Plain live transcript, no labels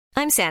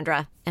I'm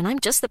Sandra, and I'm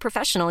just the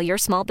professional your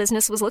small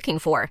business was looking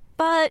for.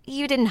 But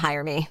you didn't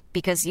hire me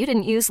because you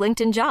didn't use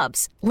LinkedIn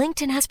Jobs.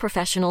 LinkedIn has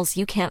professionals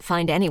you can't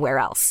find anywhere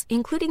else,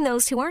 including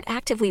those who aren't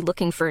actively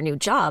looking for a new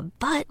job,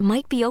 but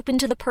might be open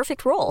to the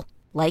perfect role,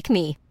 like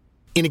me.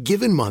 In a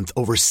given month,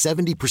 over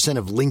 70%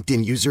 of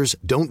LinkedIn users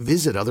don't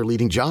visit other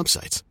leading job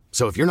sites.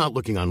 So if you're not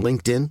looking on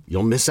LinkedIn,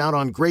 you'll miss out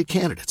on great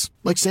candidates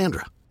like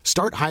Sandra.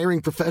 Start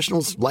hiring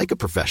professionals like a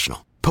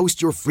professional.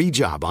 Post your free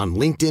job on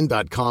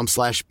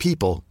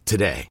linkedin.com/people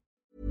today.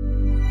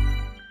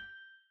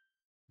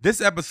 This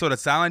episode of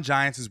Silent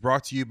Giants is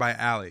brought to you by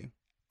Allie.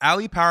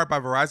 Allie, powered by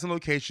Verizon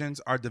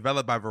locations, are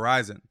developed by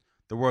Verizon,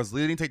 the world's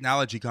leading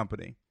technology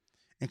company.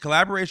 In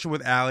collaboration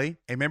with Allie,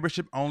 a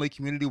membership-only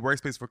community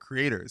workspace for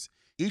creators,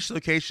 each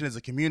location is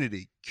a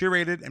community,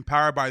 curated and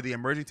powered by the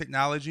emerging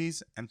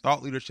technologies and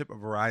thought leadership of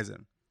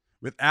Verizon.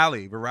 With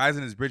Allie,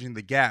 Verizon is bridging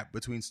the gap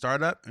between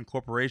startup and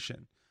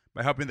corporation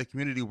by helping the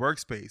community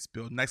workspace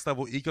build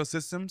next-level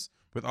ecosystems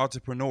with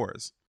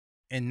entrepreneurs.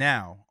 And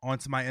now, on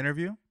to my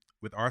interview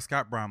with R.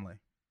 Scott Bromley.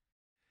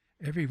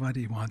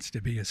 Everybody wants to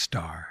be a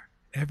star.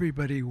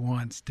 Everybody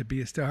wants to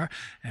be a star.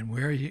 And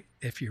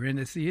if you're in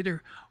a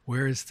theater,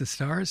 where is the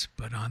stars?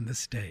 But on the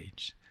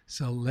stage.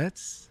 So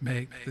let's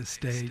make the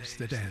stage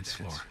the dance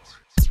floor.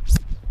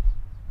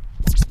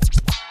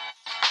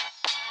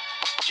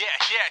 Yeah,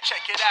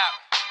 check it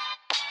out.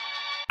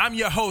 I'm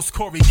your host,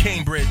 Corey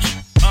Cambridge.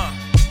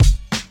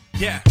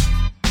 Yeah.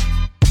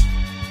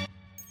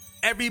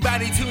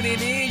 Everybody tuning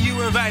in,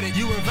 you invited.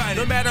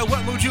 No matter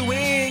what mood you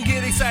in,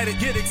 get excited.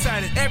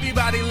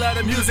 Everybody love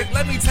the music,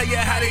 let me tell you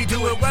how they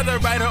do it. Whether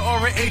writer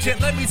or an agent,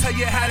 let me tell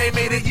you how they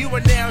made it. You are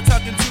now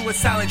talking to a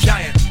silent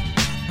giant.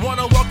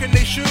 Wanna walk in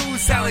their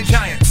shoes, silent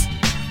giants.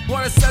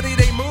 Wanna study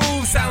they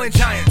moves, silent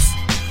giants.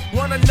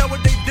 Wanna know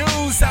what they do,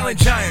 silent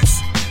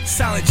giants.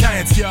 Silent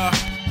giants, y'all.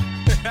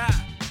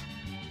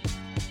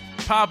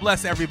 God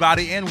bless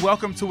everybody, and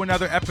welcome to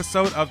another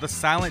episode of the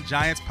Silent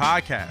Giants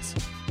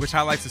podcast, which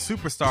highlights the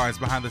superstars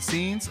behind the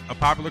scenes of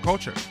popular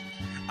culture.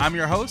 I'm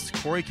your host,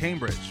 Corey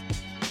Cambridge.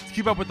 To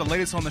keep up with the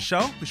latest on the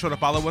show, be sure to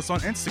follow us on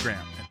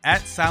Instagram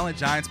at Silent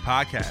Giants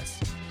Podcast.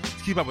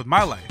 To keep up with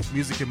my life,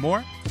 music, and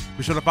more,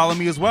 be sure to follow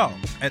me as well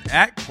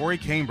at Corey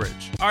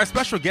Cambridge. Our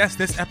special guest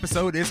this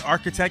episode is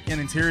architect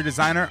and interior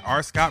designer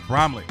R. Scott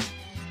Bromley,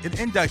 an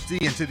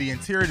inductee into the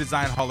Interior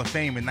Design Hall of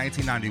Fame in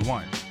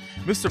 1991.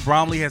 Mr.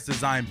 Bromley has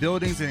designed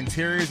buildings and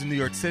interiors in New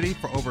York City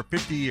for over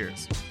 50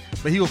 years,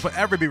 but he will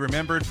forever be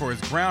remembered for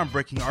his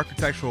groundbreaking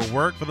architectural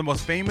work for the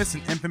most famous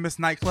and infamous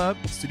nightclub,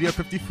 Studio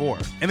 54.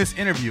 In this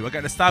interview, I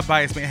got to stop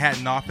by his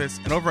Manhattan office,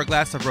 and over a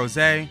glass of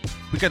rosé,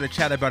 we got to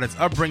chat about his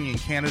upbringing in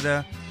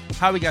Canada,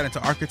 how he got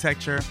into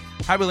architecture,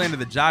 how he landed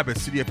the job at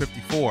Studio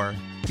 54.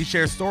 He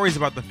shares stories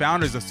about the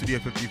founders of Studio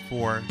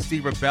 54,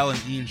 Steve Rebell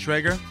and Ian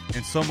Schrager,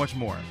 and so much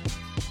more.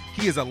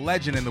 He is a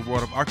legend in the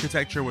world of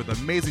architecture with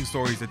amazing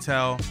stories to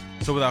tell.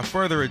 So without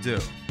further ado,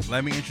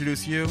 let me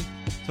introduce you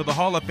to the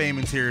Hall of Fame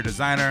interior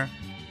designer,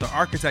 the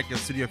architect of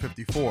Studio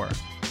 54,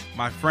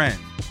 my friend,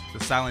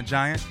 the silent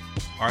giant,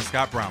 R.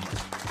 Scott Bromley.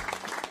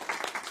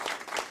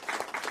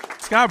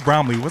 Scott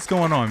Bromley, what's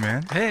going on,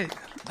 man? Hey,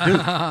 dude,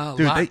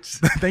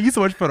 thank you so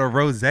much for the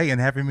rosé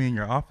and having me in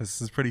your office.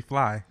 This is pretty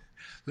fly.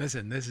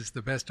 Listen, this is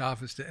the best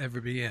office to ever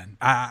be in.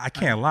 I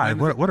can't lie.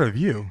 What a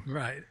view.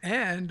 Right.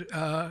 And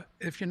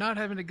if you're not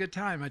having a good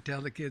time, I tell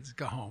the kids,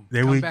 go home.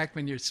 Come back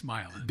when you're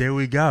smiling. There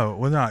we go.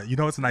 Well, no, you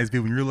know it's a nice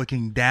view when you're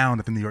looking down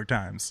at the New York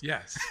Times.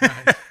 Yes.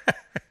 Right.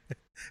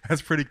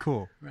 That's pretty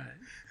cool. Right.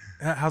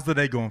 How's the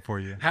day going for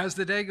you? How's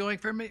the day going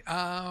for me?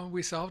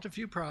 We solved a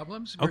few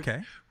problems.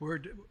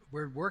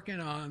 We're working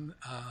on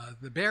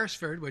the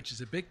Beresford, which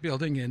is a big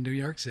building in New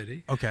York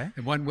City. Okay.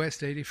 And 1 West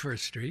 81st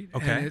Street.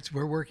 Okay. And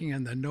we're working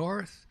in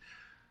the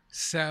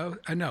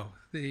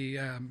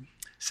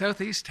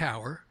southeast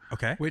tower.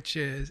 Okay.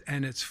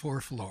 And it's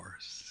 4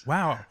 floors.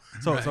 Wow.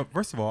 So Right. so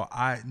first of all,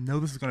 I know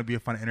this is going to be a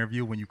fun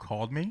interview when you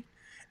called me.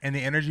 And the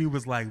energy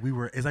was like we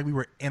were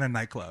in a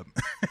nightclub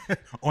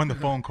on the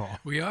phone call.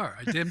 We are.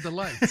 I dimmed the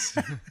lights.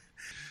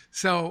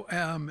 So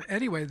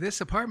anyway, this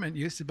apartment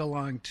used to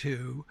belong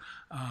to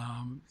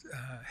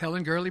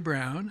Helen Gurley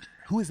Brown.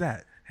 Who is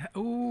that?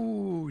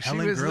 Ooh, she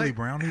Helen was Gurley like,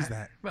 Brown? Who's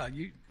that?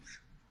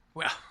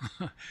 Well,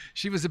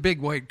 she was a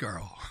big white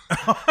girl.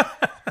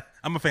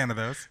 I'm a fan of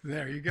those.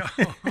 There you go.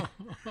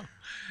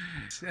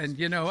 And,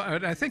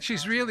 I think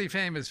she's really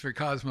famous for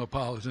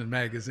Cosmopolitan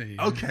magazine.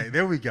 Okay,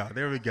 there we go.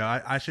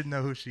 I should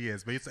know who she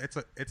is, but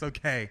it's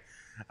okay.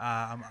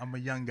 I'm a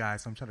young guy,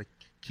 so I'm trying to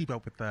keep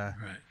up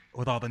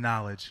with all the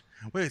knowledge.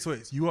 Wait, so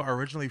you are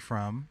originally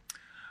from?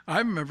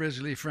 I'm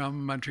originally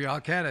from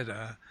Montreal,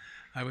 Canada.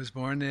 I was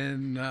born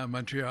in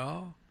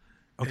Montreal,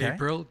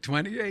 April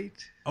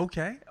 28.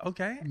 Okay.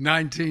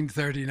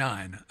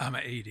 1939. I'm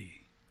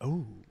 80.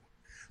 Oh.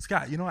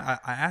 Scott, I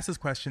ask this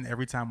question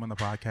every time on the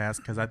podcast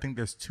because I think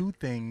there's two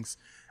things.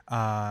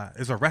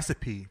 There's a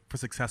recipe for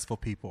successful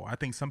people. I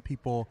think some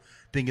people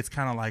think it's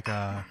kind of like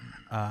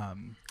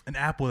an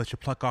apple that you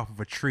pluck off of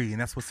a tree, and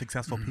that's what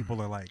successful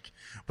people are like.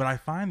 But I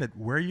find that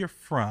where you're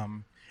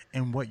from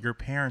and what your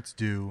parents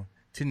do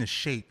tend to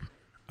shape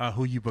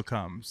who you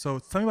become. So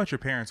tell me about your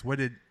parents. What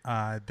did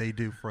they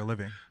do for a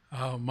living?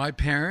 My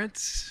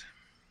parents,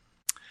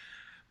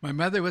 my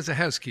mother was a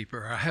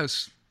housekeeper, a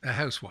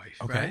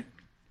housewife, Okay. right?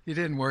 You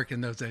didn't work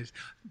in those days.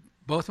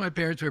 Both my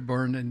parents were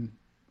born in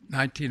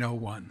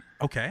 1901,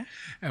 Okay.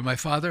 and my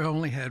father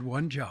only had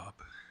one job.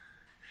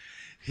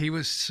 He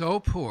was so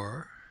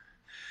poor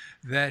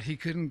that he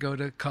couldn't go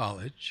to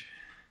college,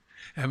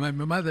 and my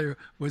mother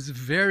was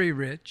very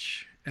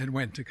rich and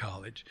went to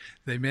college.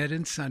 They met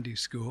in Sunday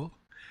school,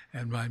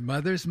 and my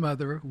mother's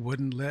mother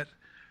wouldn't let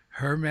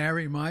her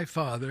marry my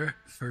father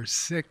for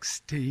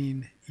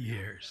 16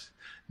 years.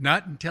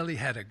 Not until he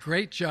had a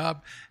great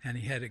job and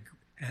he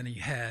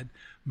had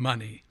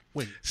money.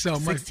 Wait, so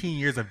 16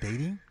 years of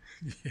dating?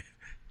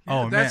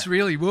 Oh, that's man.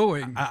 really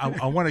wooing.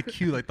 I want to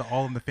cue like the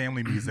All in the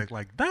Family music,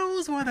 like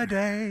those were the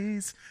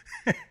days.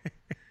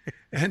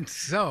 And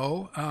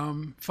so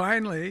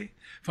finally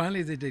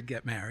they did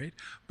get married.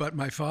 But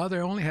my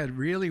father only had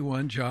really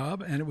one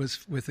job, and it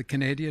was with the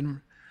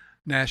Canadian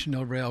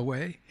National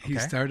Railway. He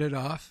Okay. started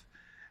off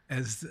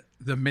as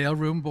the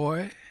mailroom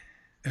boy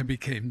and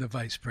became the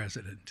vice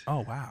president.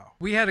 Oh, wow.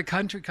 We had a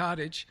country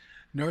cottage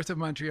north of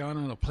Montreal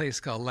in a place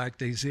called Lac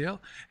des Îles,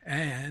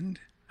 and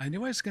I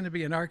knew I was going to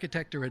be an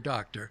architect or a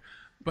doctor,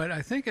 but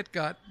I think it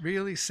got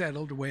really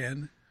settled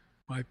when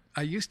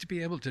I used to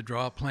be able to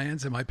draw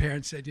plans, and my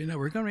parents said,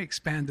 we're going to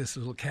expand this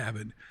little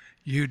cabin.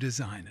 You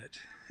design it.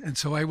 And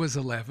so I was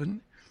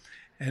 11,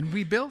 and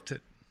we built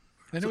it,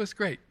 and it was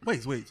great.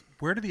 Wait.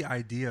 Where did the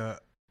idea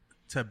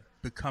to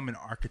become an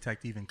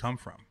architect even come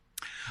from?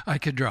 I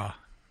could draw.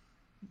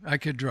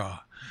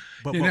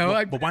 But,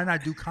 but why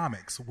not do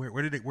comics?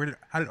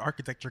 How did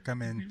architecture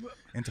come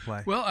into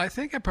play? Well, I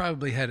think I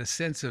probably had a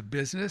sense of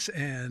business,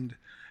 and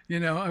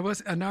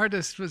an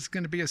artist was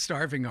going to be a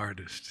starving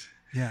artist,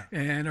 Yeah.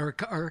 and or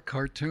a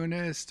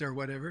cartoonist or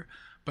whatever.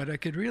 But I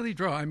could really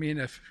draw. I mean,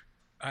 if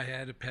I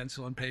had a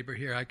pencil and paper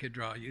here, I could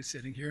draw you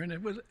sitting here, and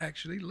it would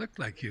actually look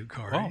like you,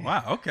 Corey. Oh,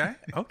 wow. Okay.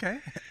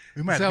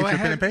 We might have to get your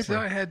pen and paper. So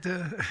I had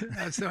to,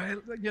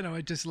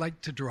 I just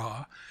liked to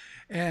draw.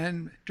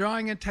 And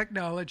drawing and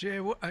technology,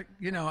 I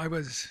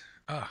was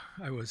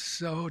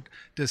so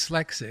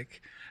dyslexic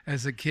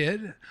as a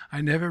kid.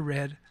 I never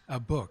read a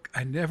book.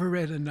 I never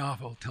read a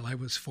novel till I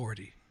was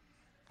 40.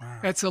 Wow.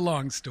 That's a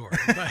long story.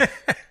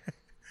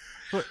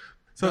 But,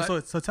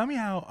 so tell me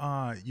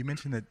how you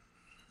mentioned that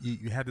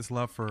you had this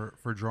love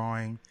for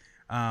drawing,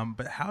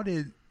 but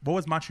what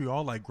was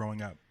Montreal like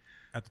growing up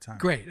at the time?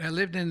 Great. I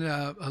lived in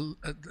a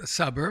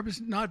suburb. It's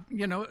not,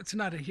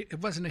 it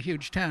wasn't a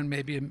huge town,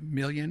 maybe 1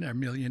 million or 1.5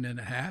 million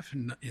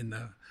in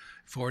the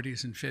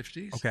 40s and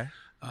 50s. Okay.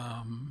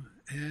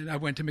 And I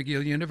went to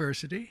McGill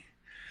University,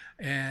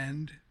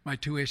 and my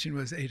tuition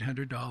was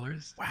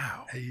 $800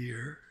 a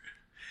year.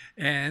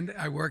 And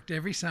I worked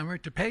every summer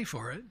to pay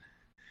for it.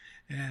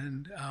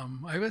 And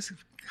I was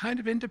kind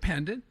of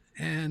independent.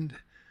 And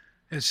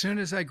as soon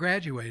as I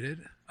graduated,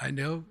 I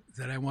knew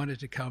that I wanted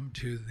to come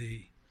to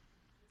the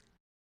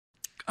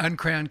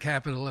uncrowned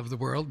capital of the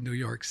world, New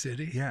York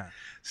City. Yeah.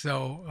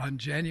 So on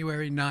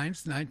January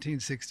 9th,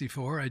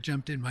 1964, I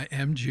jumped in my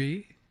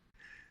MG,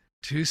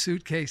 2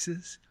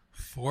 suitcases,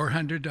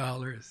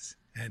 $400,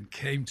 and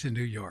came to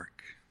New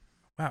York.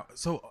 Wow.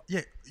 So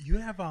yeah, you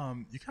have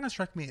you kind of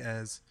struck me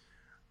as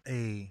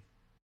a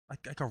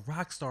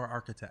rock star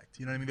architect.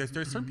 You know what I mean?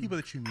 There's certain people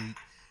that you meet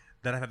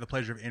that I've had the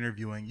pleasure of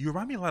interviewing. You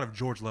remind me a lot of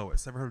George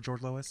Lois. Ever heard of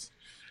George Lois?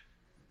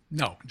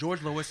 No.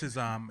 George Lois is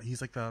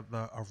he's like a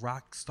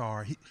rock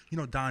star.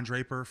 Don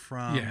Draper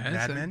from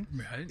Mad Men.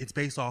 Right. It's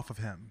based off of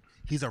him.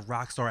 He's a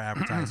rock star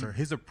advertiser.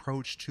 His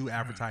approach to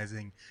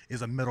advertising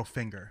is a middle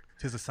finger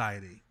to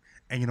society,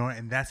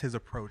 and that's his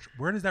approach.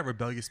 Where does that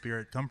rebellious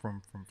spirit come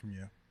from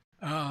you?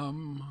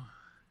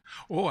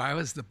 I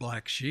was the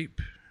black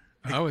sheep.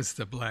 I was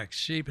the black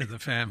sheep of the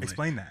family.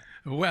 Explain that.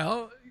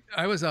 Well,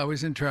 I was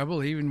always in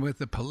trouble, even with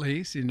the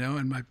police,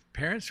 and my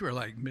parents were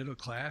like middle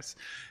class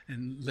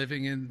and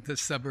living in the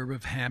suburb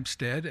of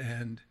Hampstead.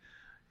 And,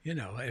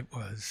 it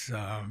was,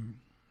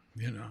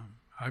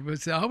 I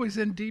was always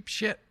in deep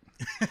shit.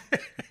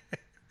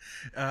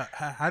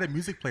 How did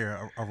music play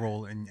a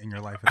role in your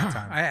life at the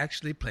time? I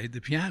actually played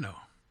the piano.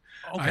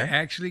 Okay. I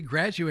actually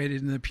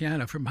graduated in the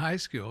piano from high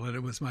school, and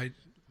it was my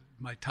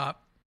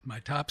top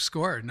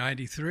score,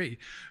 93,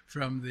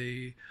 from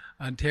the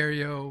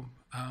Ontario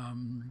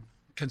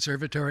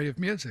Conservatory of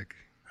Music.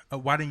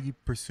 Why didn't you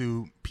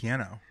pursue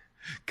piano?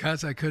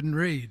 Because I couldn't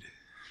read.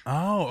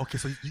 Oh, okay.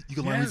 So you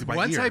can learn music by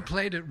once ear. I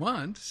played it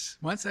once,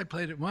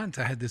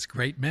 I had this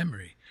great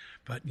memory.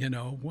 But,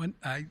 when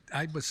I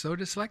was so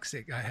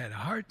dyslexic, I had a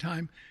hard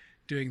time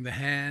doing the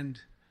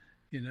hand,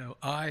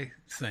 eye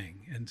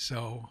thing. And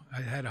so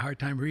I had a hard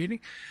time reading.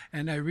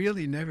 And I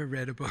really never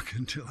read a book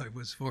until I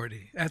was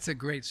 40. That's a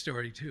great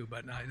story, too.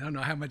 But I don't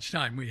know how much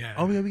time we have.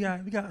 Oh, yeah, we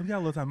got a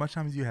little time. Much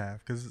time as you have,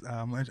 because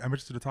I'm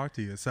interested to talk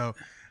to you. So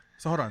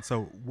hold on.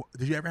 So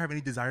did you ever have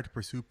any desire to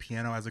pursue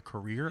piano as a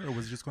career, or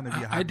was it just going to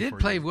be a hobby? I did for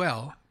play you?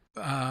 well,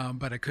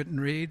 but I couldn't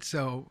read.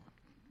 So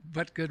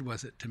what good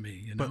was it to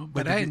me, But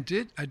But I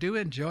do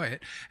enjoy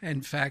it.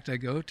 In fact, I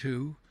go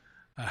to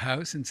a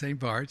house in St.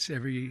 Bart's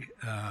every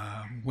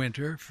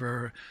winter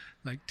for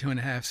like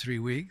 2.5, 3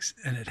 weeks,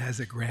 and it has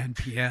a grand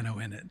piano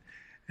in it.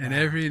 And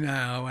every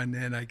now and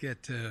then I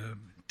get to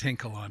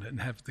tinkle on it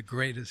and have the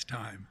greatest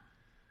time.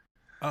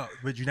 Oh,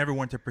 but you never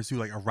wanted to pursue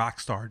like a rock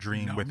star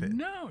dream with it?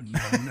 No.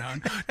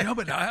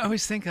 But I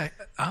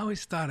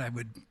always thought I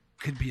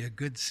could be a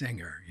good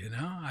singer.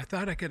 I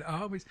thought I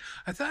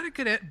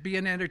could be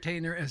an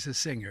entertainer as a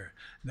singer,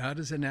 not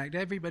as an actor.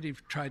 Everybody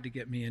tried to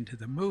get me into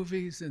the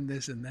movies and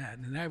this and that,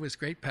 and I was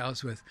great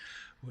pals with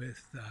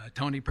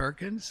Tony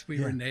Perkins. We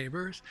were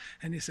neighbors,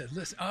 and he said,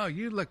 "Listen,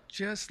 you look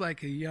just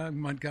like a young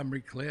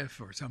Montgomery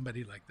Clift or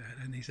somebody like that."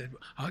 And he said,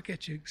 "I'll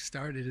get you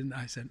started." And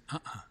I said,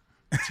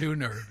 too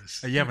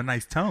nervous. You have a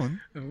nice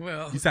tone.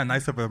 Well, you sound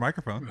nice over the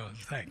microphone. Well,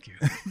 thank you.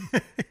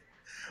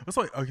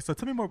 So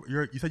tell me more.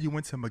 You said you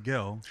went to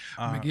McGill.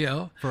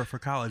 For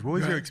college. What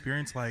was your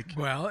experience like?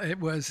 Well, it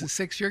was a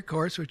 6-year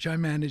course, which I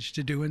managed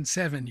to do in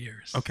 7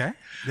 years. Okay,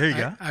 there you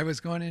go. I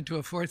was going into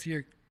a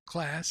 4th-year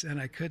class,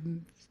 and I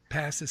couldn't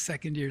pass a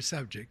 2nd-year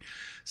subject.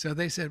 So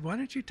they said, why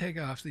don't you take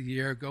off the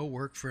year, go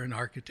work for an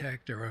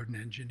architect or an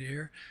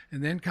engineer,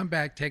 and then come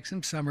back, take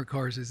some summer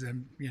courses,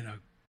 and,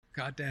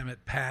 God damn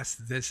it, pass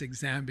this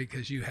exam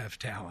because you have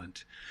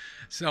talent.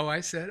 So I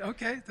said,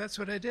 okay, that's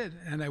what I did.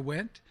 And I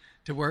went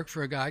to work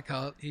for a guy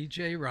called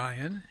E.J.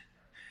 Ryan,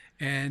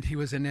 and he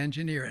was an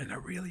engineer and a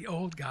really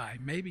old guy,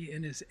 maybe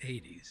in his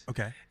 80s.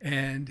 Okay.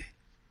 And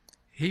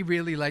he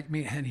really liked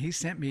me, and he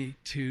sent me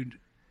to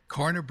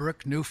Corner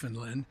Brook,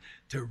 Newfoundland,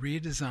 to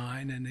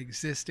redesign an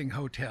existing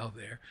hotel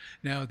there.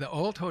 Now, the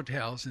old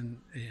hotels in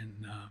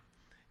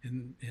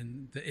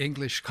the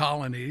English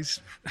colonies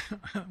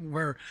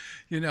were,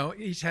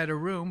 each had a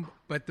room,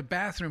 but the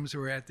bathrooms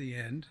were at the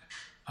end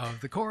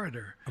of the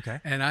corridor. Okay.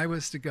 And I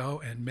was to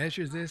go and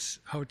measure this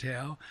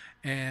hotel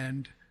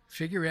and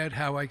figure out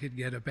how I could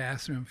get a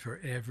bathroom for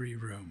every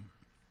room.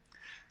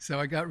 So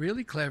I got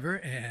really clever,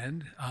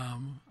 and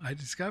I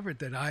discovered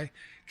that I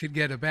could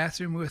get a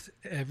bathroom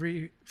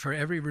for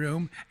every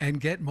room and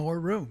get more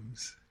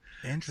rooms.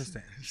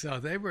 Interesting. So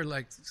they were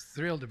like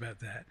thrilled about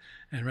that,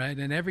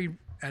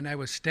 and I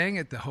was staying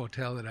at the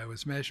hotel that I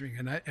was measuring,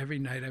 and every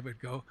night I would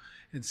go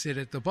and sit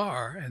at the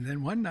bar. And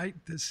then one night,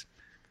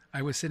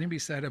 I was sitting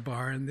beside a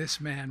bar, and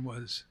this man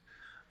was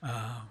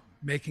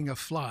making a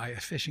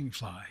fishing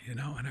fly, and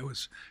I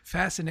was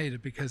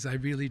fascinated because I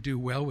really do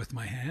well with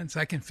my hands.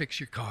 I can fix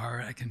your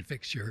car, I can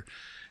fix your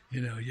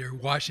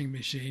washing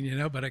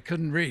machine, but I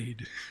couldn't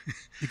read.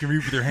 You can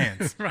read with your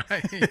hands.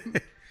 Right.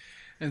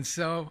 And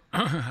so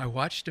I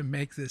watched him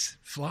make this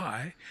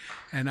fly,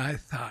 and I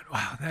thought,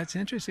 wow, that's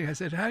interesting. I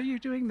said, how are you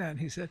doing that? And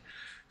he said,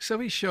 so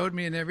he showed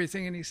me and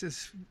everything, and he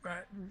says,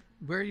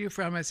 where are you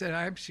from? I said,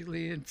 I'm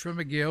actually from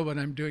McGill, but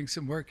I'm doing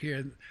some work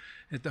here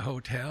at the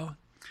hotel.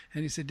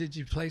 And he said, did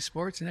you play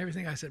sports and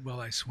everything? I said, well,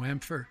 I swam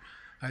for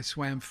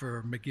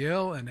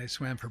McGill, and I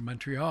swam for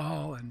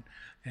Montreal,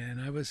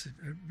 and I was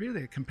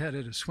really a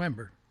competitive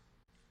swimmer.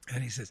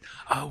 And he says,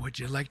 oh, would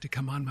you like to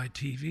come on my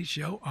TV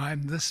show?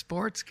 I'm the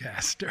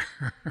sportscaster.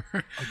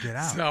 Oh, get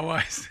out. So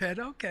I said,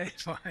 okay,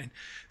 fine.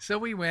 So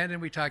we went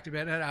and we talked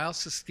about it. I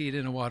also skied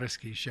in a water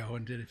ski show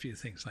and did a few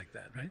things like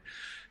that, right?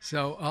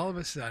 So all of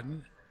a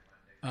sudden,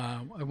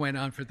 I went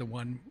on for the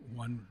one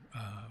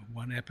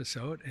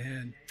episode,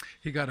 and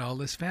he got all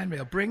this fan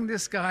mail. Bring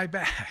this guy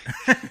back.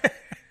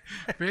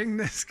 Bring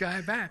this guy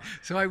back.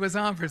 So I was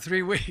on for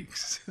 3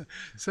 weeks.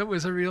 So it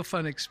was a real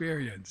fun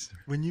experience.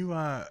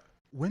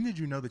 When did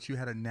you know that you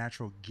had a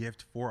natural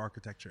gift for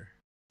architecture?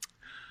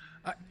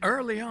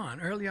 Early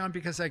on,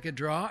 because I could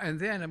draw. And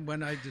then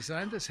when I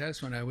designed this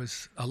house when I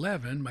was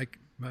 11, my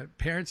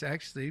parents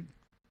actually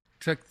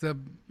took the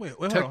bite.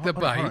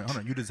 Hold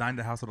on. You designed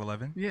the house at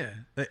 11? Yeah.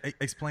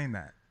 Explain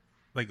that.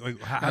 Like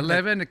how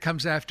 11, it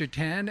comes after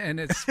 10, and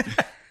it's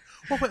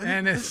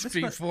it's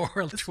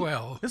before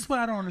 12. This is what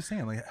I don't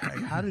understand. Like,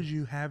 how did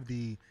you have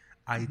the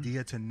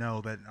idea to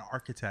know that an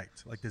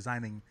architect, like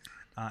designing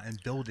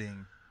and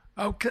building?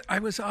 Oh, I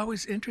was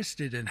always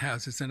interested in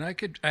houses, and I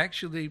could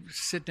actually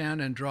sit down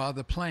and draw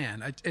the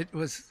plan. It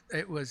was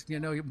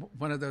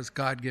one of those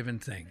God-given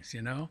things,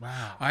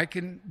 Wow.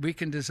 We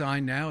can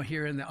design now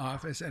here in the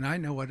office, and I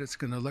know what it's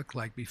going to look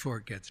like before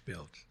it gets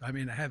built. I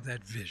mean, I have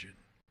that vision.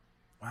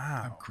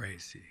 Wow. I'm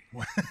crazy.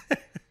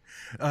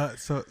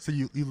 So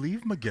you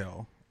leave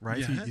McGill, right?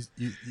 Yeah. So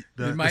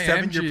the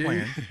 7-year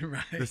plan.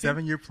 Right. The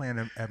 7-year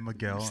plan at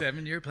McGill.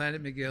 7-year plan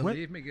at McGill.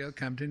 Leave McGill,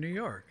 come to New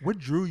York. What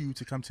drew you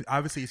to come to?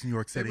 Obviously, it's New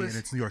York City, and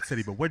it's New York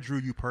City. But what drew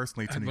you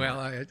personally to New York?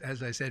 Well,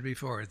 as I said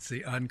before, it's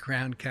the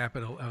uncrowned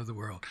capital of the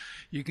world.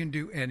 You can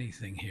do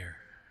anything here.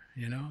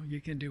 You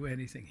can do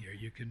anything here.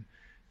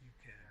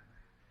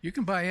 You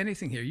can buy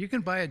anything here. You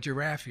can buy a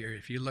giraffe here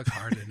if you look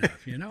hard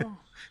enough.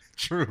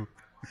 True.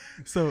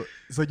 So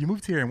you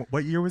moved here, and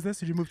what year was this?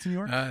 Did you move to New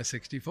York?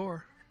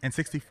 64. And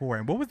 64.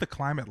 And what was the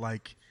climate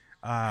like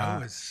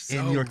it was so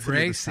in New York City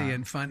racy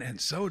and fun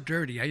and so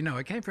dirty.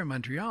 I came from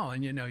Montreal,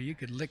 and you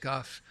could lick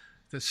off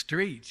the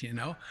streets.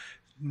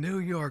 New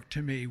York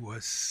to me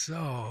was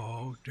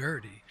so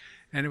dirty,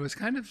 and it was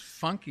kind of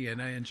funky,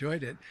 and I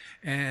enjoyed it.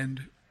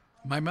 And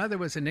my mother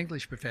was an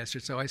English professor,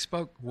 so I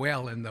spoke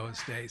well in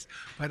those days,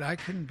 but I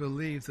couldn't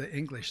believe the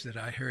English that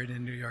I heard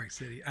in New York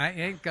City. I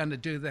ain't going to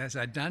do this.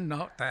 I done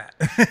not that.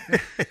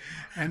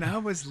 And I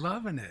was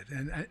loving it.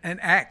 And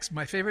axe.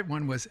 My favorite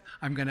one was,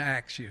 I'm going to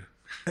axe you.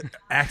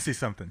 Ask you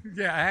something.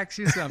 Yeah, ask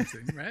you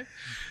something, right?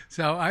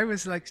 So I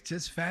was like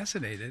just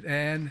fascinated.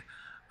 And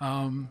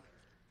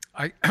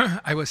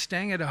I was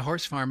staying at a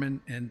horse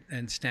farm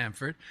in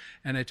Stamford,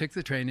 and I took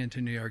the train into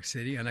New York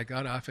City, and I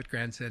got off at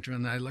Grand Central,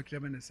 and I looked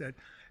up and it said,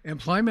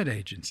 employment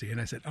agency.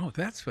 And I said, oh,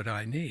 that's what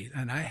I need.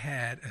 And I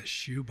had a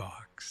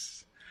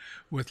shoebox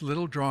with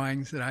little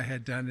drawings that I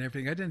had done and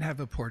everything. I didn't have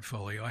a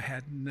portfolio. I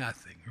had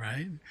nothing,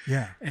 right?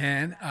 Yeah.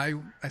 And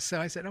so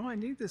I said, oh, I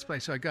need this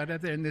place. So I got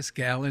up there, and this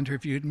gal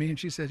interviewed me, and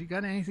she said, you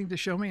got anything to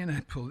show me? And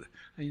I pulled,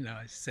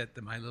 I set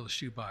my little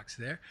shoebox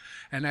there.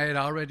 And I had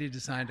already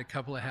designed a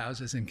couple of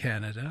houses in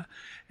Canada.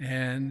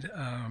 And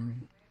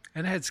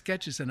I had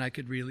sketches, and I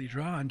could really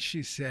draw. And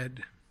she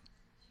said,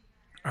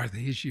 are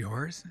these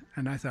yours?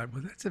 And I thought,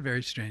 well, that's a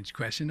very strange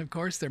question. Of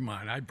course they're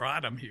mine. I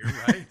brought them here,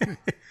 right?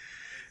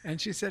 And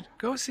she said,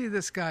 go see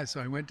this guy. So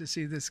I went to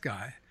see this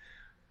guy.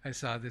 I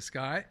saw this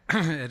guy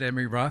at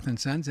Emery Roth and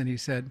Sons, and he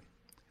said,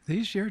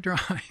 these your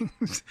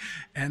drawings?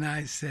 And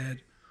I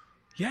said,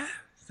 yeah,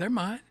 they're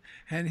mine.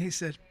 And he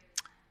said,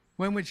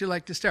 when would you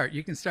like to start?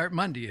 You can start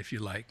Monday if you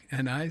like.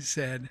 And I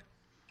said,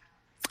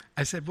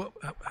 well,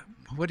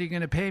 what are you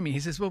going to pay me? He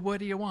says, well, what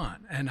do you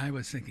want? And I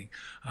was thinking,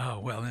 oh,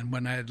 well, and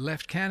when I had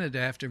left Canada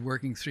after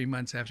working 3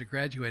 months after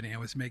graduating, I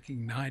was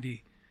making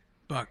 $90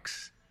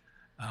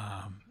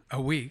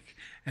 a week.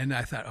 And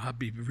I thought, I'll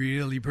be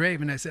really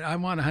brave. And I said, I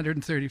want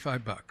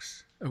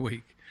 $135 a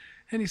week.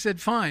 And he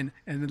said, fine.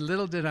 And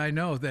little did I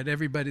know that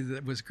everybody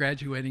that was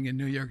graduating in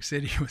New York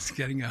City was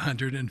getting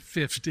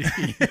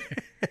 $150.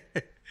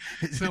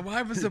 So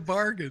I was a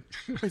bargain.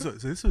 Wait, so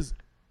this was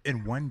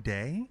in one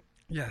day?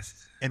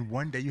 Yes. In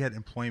one day you had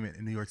employment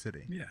in New York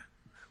City? Yeah.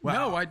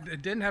 Wow. No, I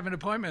didn't have an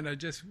appointment. I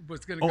just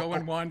was going to go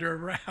and wander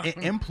around.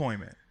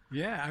 Employment?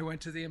 Yeah, I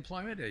went to the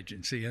employment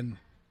agency, and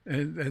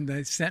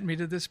they sent me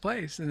to this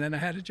place, and then I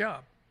had a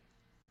job.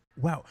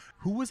 Wow.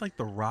 Who was like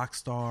the rock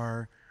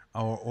star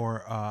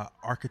or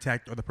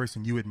architect or the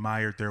person you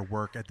admired their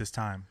work at this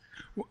time?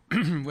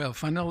 Well,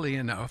 funnily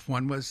enough,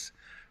 one was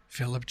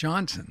Philip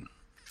Johnson.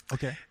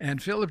 Okay.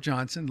 And Philip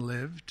Johnson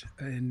lived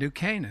in New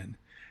Canaan.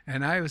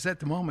 And I was at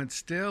the moment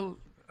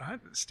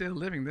I'm still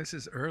living. This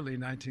is early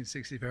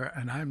 1964,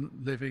 and I'm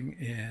living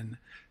in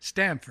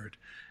Stamford.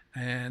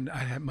 And I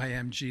had my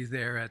MG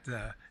there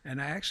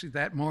and I actually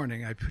that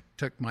morning I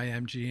took my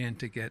MG in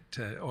to get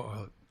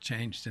oil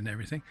changed and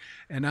everything.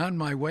 And on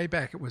my way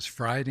back, it was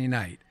Friday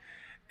night,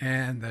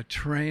 and the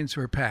trains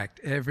were packed.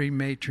 Every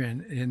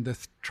matron in the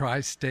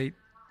tri-state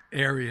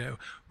area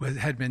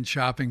had been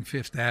shopping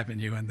Fifth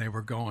Avenue, and they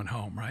were going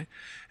home, right?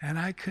 And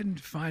I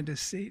couldn't find a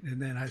seat.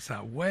 And then I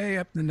saw way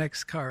up the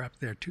next car up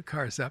there, 2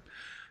 cars up,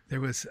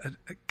 there was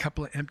a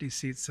couple of empty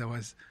seats. So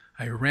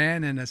I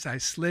ran, and as I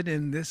slid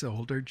in, this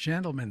older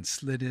gentleman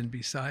slid in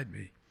beside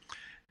me.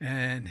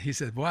 And he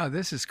said, wow,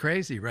 this is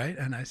crazy, right?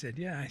 And I said,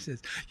 yeah. I said,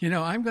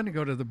 I'm going to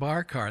go to the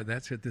bar car.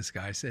 That's what this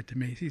guy said to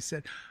me.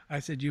 I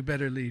said, you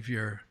better leave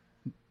your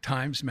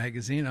Times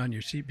magazine on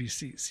your seat.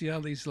 See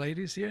all these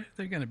ladies here?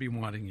 They're going to be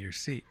wanting your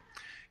seat.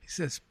 He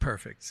says,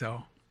 perfect.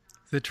 So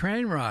the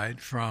train ride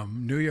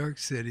from New York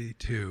City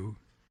to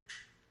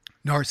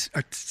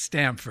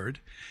Stamford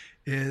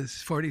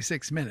is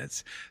 46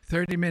 minutes.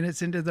 30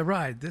 minutes into the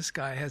ride, this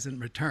guy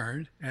hasn't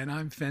returned, and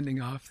I'm fending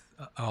off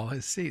all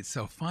his seats.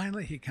 So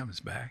finally he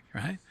comes back,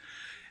 right?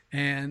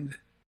 And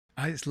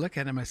I just look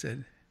at him, I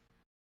said,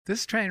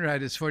 this train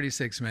ride is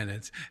 46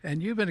 minutes,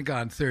 and you've been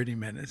gone 30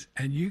 minutes,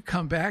 and you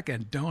come back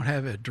and don't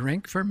have a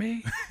drink for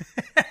me?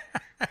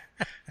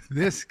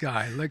 This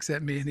guy looks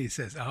at me, and he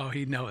says, oh,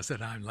 he knows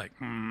that I'm like,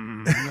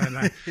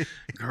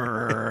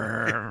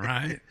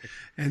 right?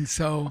 And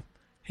so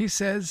he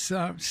says,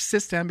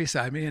 sits down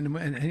beside me,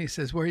 and he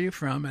says, where are you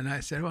from? And I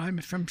said, well, I'm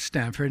from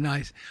Stamford. And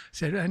I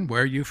said, and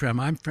where are you from?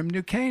 I'm from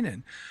New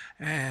Canaan.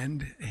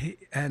 And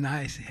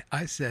I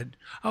said,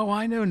 oh,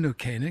 I know New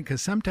Canaan,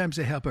 because sometimes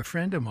I help a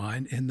friend of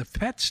mine in the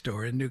pet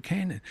store in New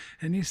Canaan.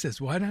 And he says,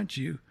 why don't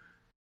you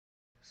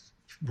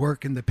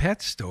work in the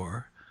pet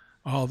store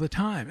all the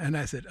time? And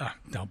I said, oh,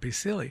 don't be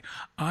silly.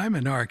 I'm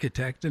an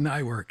architect, and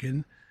I work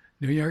in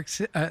New York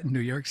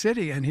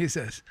City. And he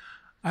says,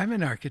 I'm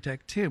an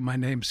architect too. My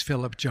name's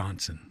Philip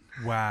Johnson.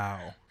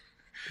 Wow.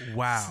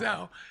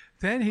 So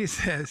then he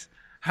says,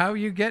 how are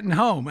you getting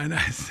home? And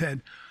I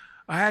said,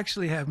 I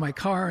actually have my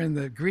car in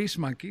the Grease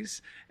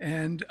Monkeys,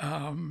 and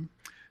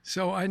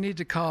so I need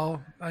to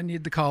call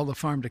the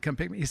farm to come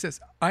pick me. He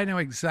says, I know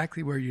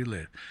exactly where you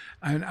live,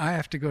 and I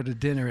have to go to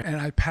dinner, and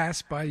I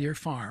pass by your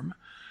farm,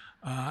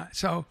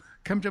 so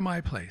come to my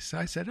place.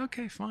 I said,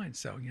 okay, fine.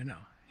 So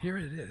here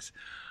it is.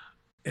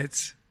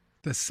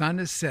 The sun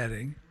is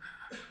setting.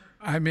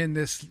 I'm in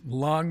this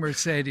long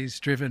Mercedes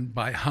driven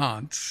by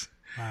Hans.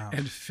 Wow.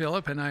 And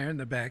Philip and I are in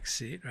the back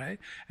seat, right?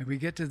 And we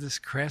get to this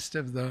crest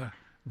of the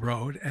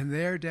road, and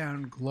there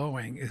down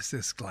glowing is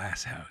this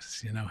glass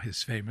house,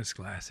 his famous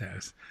glass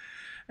house.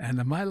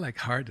 And my like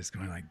heart is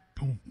going like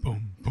boom,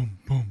 boom, boom,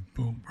 boom,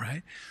 boom,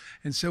 right?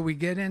 And so we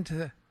get in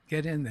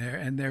there,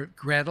 and there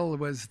Gretel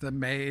was the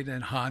maid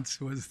and Hans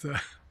was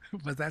the,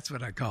 but that's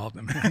what I called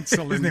them.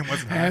 Hansel and Gretel.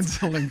 His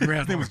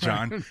name was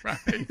John.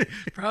 Right.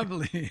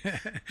 Probably.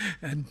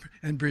 and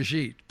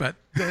Brigitte. But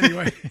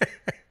anyway.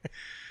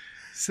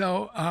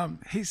 So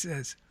he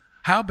says,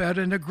 how about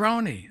a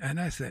Negroni? And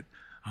I said,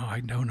 oh, I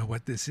don't know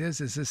what this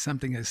is. Is this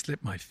something I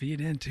slipped my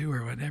feet into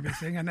or what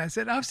everything? And I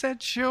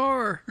said,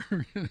 sure.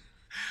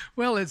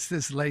 Well, it's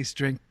this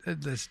drink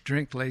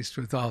laced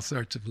with all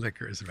sorts of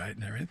liquors, right,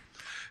 and everything.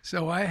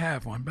 So I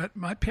have one, but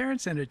my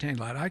parents entertained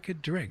a lot. I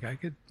could drink. I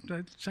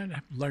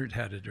learned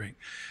how to drink.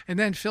 And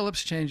then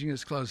Philip's changing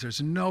his clothes.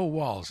 There's no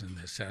walls in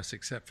this house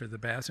except for the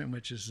bathroom,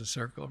 which is a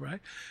circle,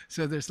 right?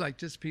 So there's like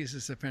just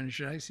pieces of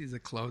furniture. I see the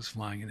clothes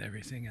flying and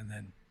everything, and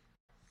then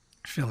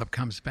Philip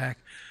comes back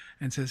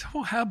and says,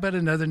 oh, how about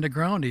another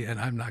Negroni? And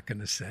I'm not going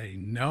to say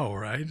no,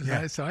 right?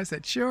 Yeah. So I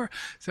said, sure.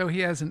 So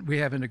we have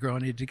a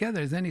Negroni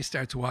together. Then he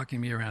starts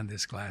walking me around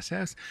this glass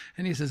house,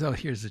 and he says, oh,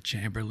 here's a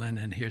Chamberlain,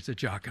 and here's a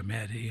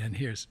Giacometti, and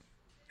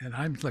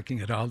I'm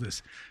looking at all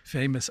this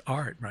famous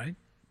art, right?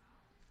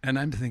 And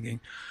I'm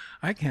thinking,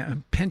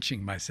 I'm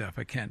pinching myself.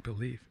 I can't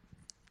believe.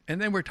 And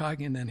then we're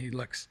talking, and then he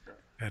looks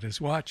at his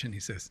watch, and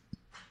he says,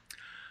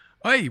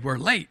 hey, we're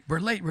late.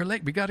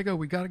 We got to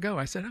go.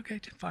 I said, okay,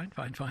 fine.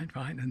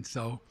 And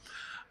so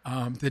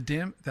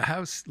the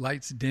house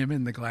lights dim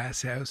in the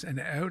glass house, and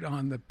out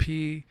on the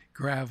pea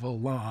gravel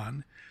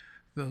lawn,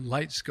 the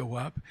lights go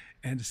up,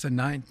 and it's a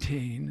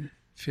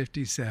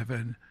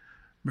 1957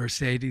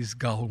 Mercedes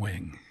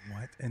Gullwing.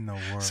 What in the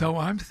world? So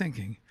I'm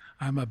thinking,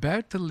 I'm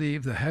about to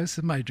leave the house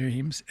of my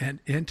dreams and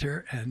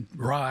enter and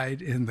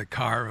ride in the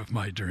car of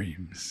my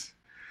dreams.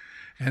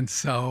 And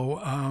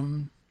so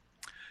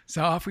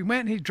off we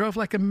went, and he drove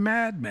like a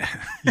madman.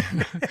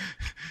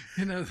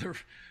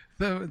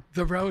 The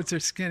roads are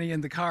skinny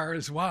and the car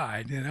is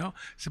wide,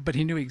 So, but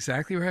he knew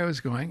exactly where I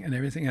was going and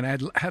everything. And I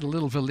had a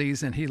little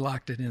valise, and he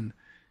locked it in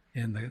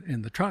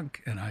the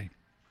trunk.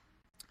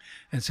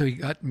 And so he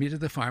got me to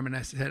the farm, and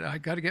I said, I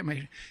got to get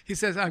he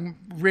says, I'm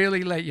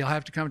really late. You'll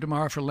have to come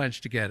tomorrow for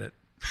lunch to get it.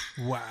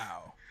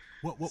 Wow.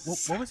 What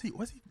was he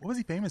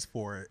famous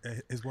for?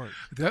 His work.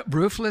 The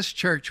Roofless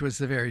Church was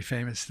the very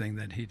famous thing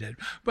that he did.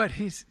 But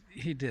he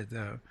did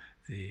the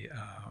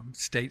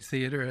State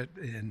Theater at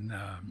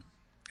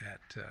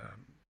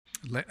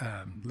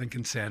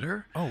Lincoln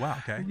Center. Oh wow!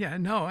 Okay. Yeah,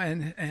 no,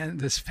 and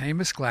this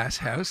famous glass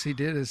house he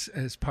did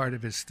as part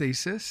of his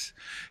thesis.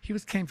 He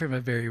came from a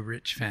very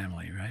rich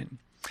family, right?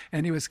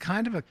 And he was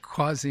kind of a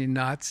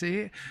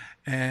quasi-Nazi,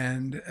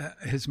 and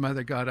his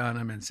mother got on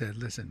him and said,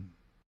 "Listen,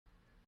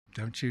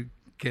 don't you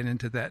get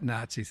into that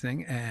Nazi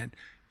thing, and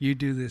you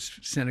do this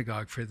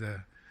synagogue for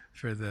the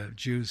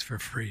Jews for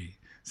free."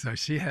 So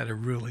she had a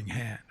ruling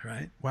hand,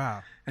 right?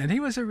 Wow. And he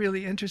was a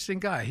really interesting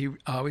guy. He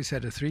always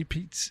had a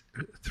three-piece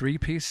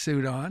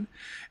suit on,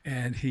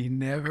 and he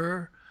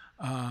never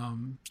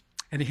and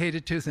he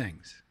hated two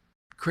things: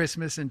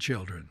 Christmas and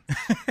children.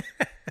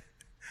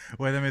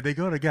 Well, I mean, they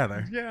go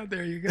together. Yeah,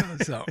 there you go.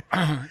 So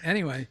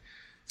anyway,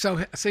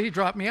 so he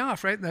dropped me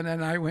off, right? Then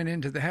I went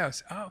into the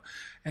house. Oh,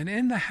 and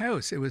in the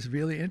house, it was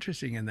really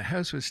interesting. In the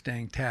house was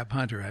staying Tab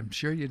Hunter. I'm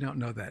sure you don't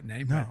know that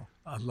name. No.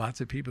 But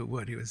lots of people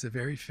would. He was a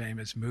very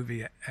famous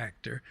movie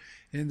actor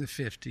in the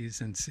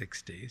 50s and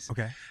 60s.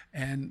 Okay.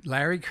 And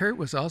Larry Kurt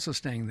was also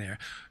staying there.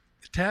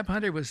 Tab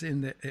Hunter was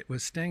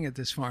staying at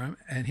this farm,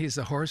 and he's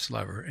a horse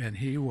lover, and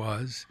he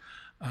was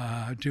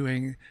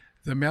doing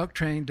The Milk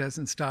Train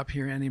Doesn't Stop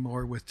Here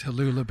Anymore with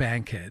Tallulah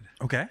Bankhead.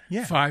 Okay,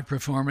 yeah. 5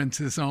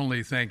 performances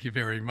only, thank you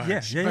very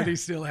much. Yeah. But he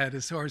still had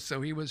his horse,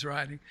 so he was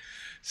riding.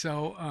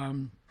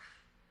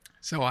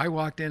 So I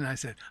walked in, and I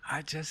said,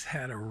 I just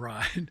had a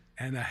ride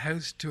and a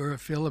house tour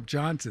of Philip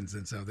Johnson's.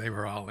 And so they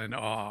were all in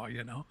awe,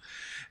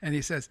 And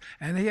he says,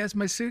 and he has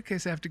my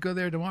suitcase. I have to go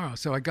there tomorrow.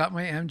 So I got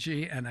my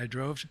MG, and I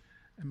drove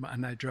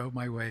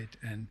my way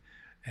and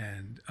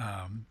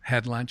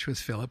had lunch with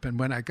Philip. And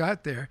when I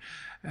got there,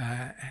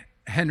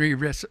 Henry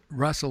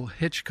Russell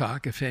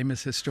Hitchcock, a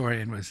famous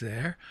historian, was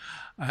there.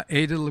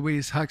 Ada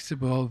Louise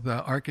Huxtable,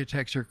 the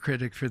architecture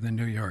critic for the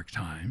New York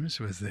Times,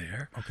 was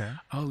there. Okay.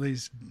 All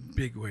these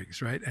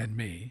bigwigs, right? And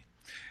me.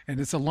 And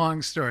it's a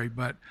long story,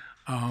 but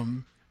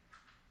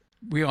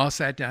we all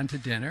sat down to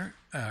dinner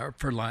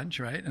for lunch,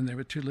 right? And there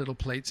were 2 little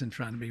plates in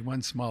front of me,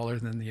 one smaller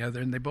than the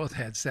other, and they both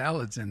had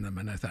salads in them.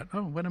 And I thought,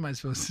 oh, what am I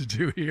supposed to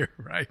do here,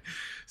 right?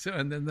 So,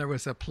 and then there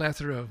was a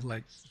plethora of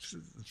like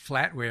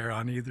flatware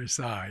on either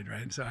side,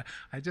 right? So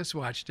I just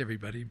watched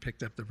everybody and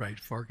picked up the right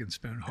fork and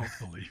spoon,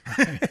 hopefully,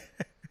 right?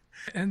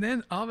 And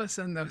then all of a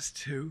sudden, those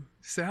 2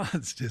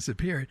 salads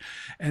disappeared.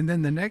 And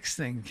then the next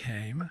thing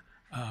came,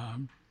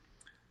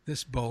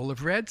 this bowl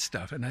of red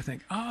stuff. And I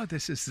think, oh,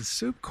 this is the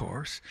soup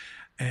course,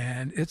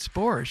 and it's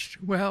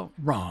borscht. Well,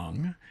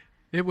 wrong.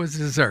 It was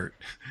dessert.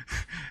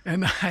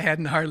 And I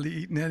hadn't hardly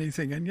eaten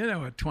anything. And,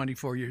 at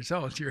 24 years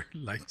old, you're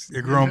like...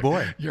 You're a grown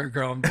boy. You're a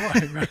grown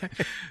boy, right?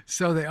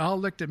 So they all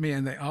looked at me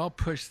and they all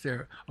pushed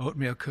their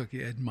oatmeal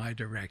cookie in my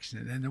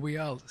direction. And we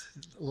all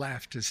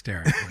laughed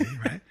hysterically,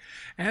 right?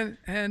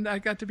 And I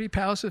got to be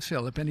pals with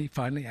Philip, and he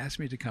finally asked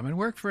me to come and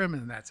work for him,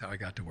 and that's how I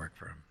got to work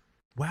for him.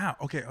 Wow.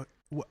 Okay.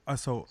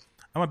 So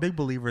I'm a big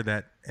believer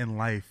that in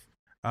life,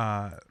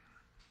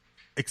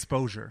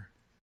 exposure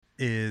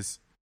is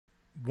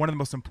one of the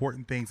most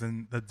important things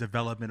in the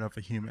development of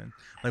a human.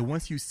 Like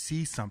once you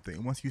see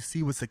something, once you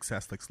see what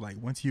success looks like,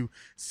 once you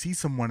see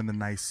someone in the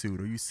nice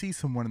suit, or you see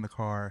someone in the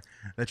car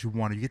that you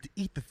want, or you get to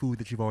eat the food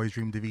that you've always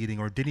dreamed of eating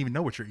or didn't even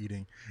know what you're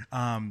eating,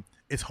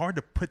 it's hard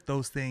to put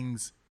those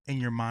things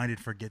in your mind and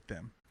forget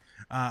them.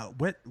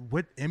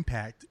 What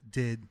impact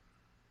did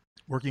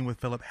working with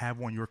Philip have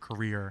on your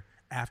career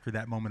after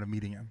that moment of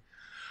meeting him?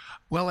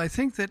 Well, I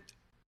think that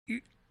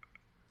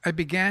I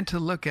began to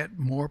look at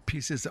more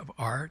pieces of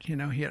art. He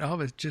had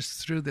always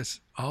just threw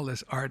all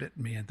this art at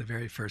me at the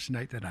very first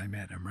night that I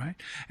met him, right?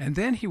 And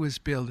then he was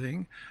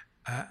building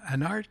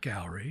an art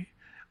gallery,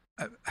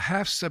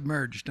 half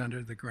submerged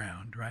under the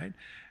ground, right?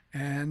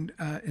 And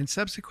in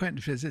subsequent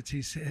visits,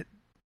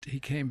 he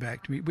came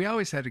back to me. We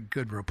always had a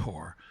good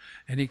rapport.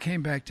 And he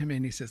came back to me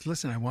and he says,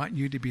 listen, I want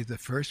you to be the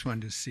first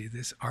one to see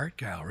this art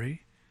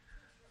gallery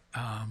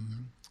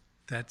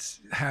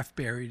that's half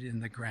buried in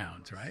the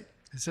ground, right?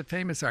 It's a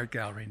famous art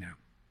gallery now.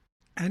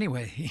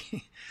 Anyway,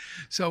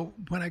 so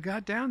when I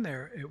got down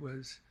there, it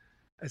was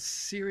a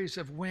series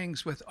of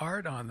wings with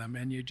art on them,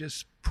 and you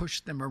just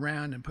pushed them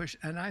around and pushed.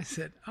 And I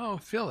said, oh,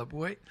 Philip,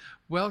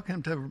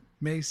 welcome to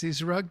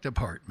Macy's rug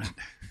department.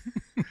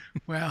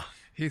 Well,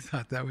 he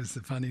thought that was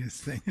the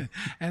funniest thing.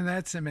 And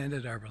that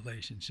cemented our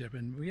relationship.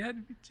 And we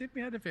had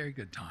a very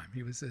good time.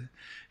 He was a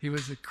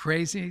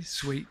crazy,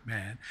 sweet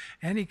man.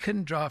 And he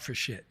couldn't draw for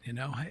shit,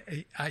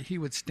 He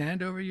would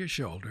stand over your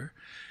shoulder,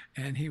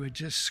 and he would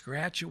just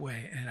scratch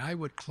away, and I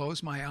would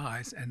close my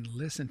eyes and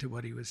listen to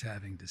what he was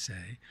having to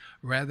say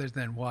rather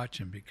than watch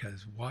him,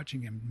 because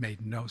watching him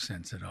made no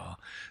sense at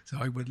all. So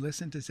I would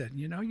listen to say,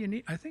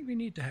 I think we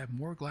need to have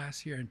more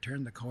glass here and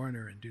turn the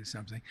corner and do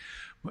something.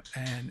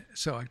 And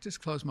so I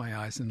just closed my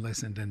eyes and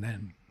listened, and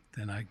then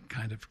I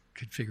kind of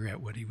could figure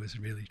out what he was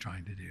really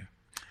trying to do.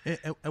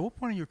 At what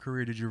point in your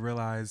career did you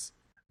realize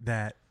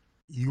that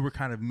you were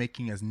kind of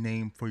making a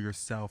name for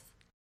yourself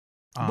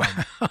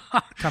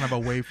kind of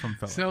away from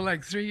Philip? So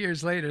like 3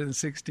 years later, in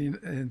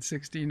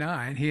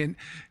 69, he and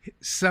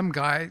some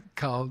guy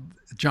called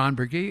John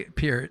Berge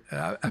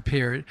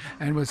appeared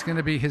and was going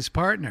to be his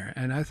partner.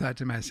 And I thought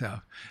to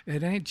myself,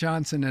 it ain't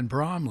Johnson and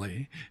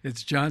Bromley,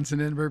 it's Johnson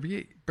and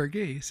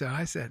Berge. So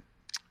I said,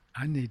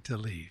 I need to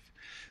leave.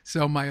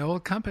 So my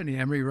old company,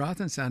 Emery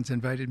Roth & Sons,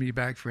 invited me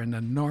back for an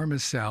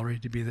enormous salary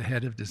to be the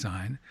head of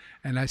design.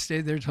 And I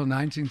stayed there till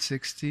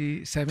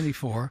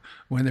 1974,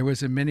 when there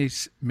was a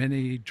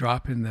mini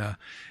drop in the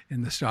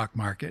stock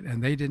market,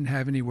 and they didn't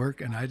have any work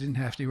and I didn't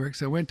have to work.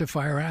 So I went to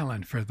Fire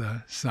Island for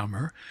the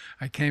summer.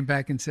 I came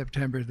back in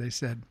September. They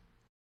said,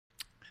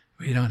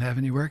 we don't have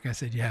any work. I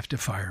said, you have to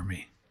fire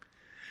me.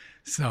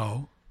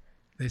 So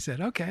they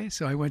said, okay.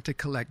 So I went to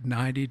collect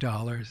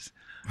 $90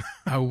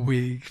 a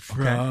week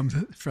from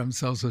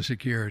Social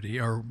Security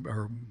or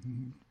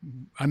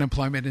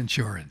unemployment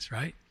insurance,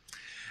 right?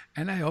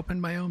 And I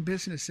opened my own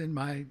business in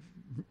my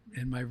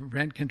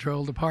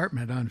rent-controlled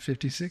apartment on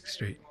 56th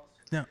Street.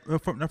 Now,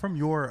 from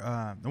your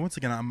once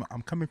again,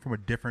 I'm coming from a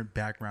different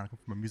background,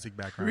 from a music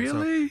background.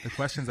 Really? So the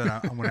questions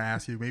that I'm going to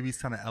ask you, maybe it's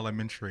kind of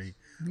elementary,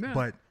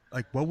 but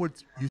like, what would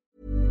you?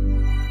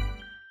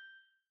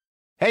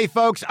 Hey,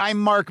 folks, I'm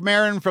Mark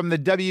Maron from the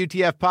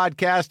WTF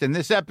Podcast, and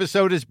this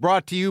episode is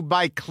brought to you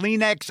by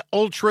Kleenex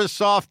Ultra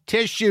Soft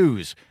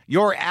Tissues,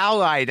 your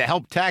ally to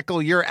help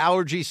tackle your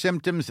allergy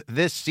symptoms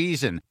this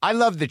season. I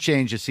love the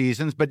change of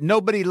seasons, but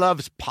nobody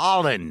loves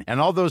pollen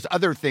and all those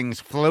other things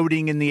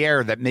floating in the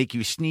air that make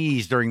you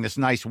sneeze during this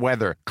nice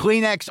weather.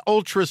 Kleenex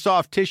Ultra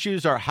Soft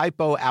Tissues are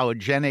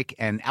hypoallergenic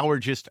and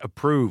allergist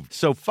approved,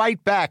 so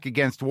fight back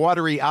against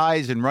watery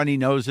eyes and runny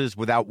noses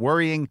without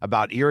worrying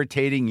about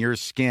irritating your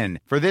skin.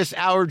 For this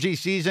allergy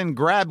season,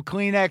 grab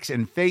Kleenex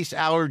and face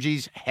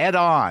allergies head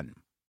on.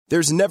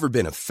 There's never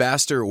been a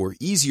faster or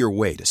easier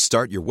way to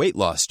start your weight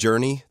loss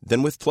journey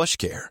than with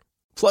PlushCare.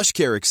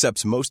 PlushCare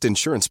accepts most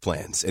insurance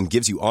plans and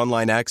gives you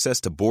online access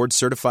to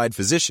board-certified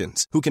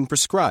physicians who can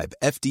prescribe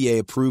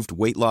FDA-approved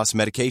weight loss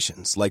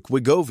medications like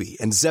Wegovy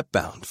and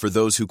Zepbound for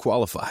those who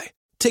qualify.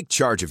 Take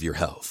charge of your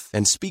health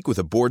and speak with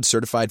a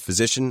board-certified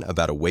physician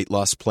about a weight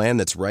loss plan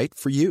that's right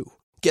for you.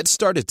 Get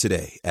started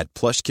today at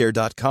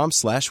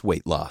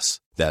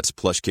plushcare.com/weight-loss. That's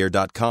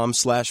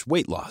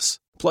plushcare.com/weight-loss.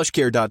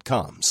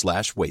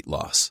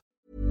 plushcare.com/weight-loss.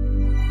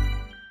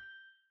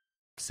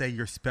 Say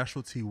your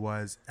specialty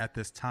was at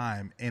this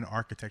time in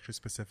architecture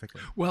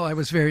specifically. Well, I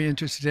was very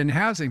interested in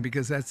housing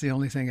because that's the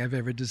only thing I've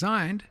ever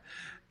designed,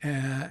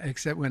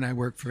 except when I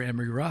worked for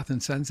Emery Roth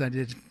 & Sons.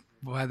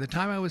 By the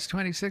time I was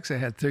 26, I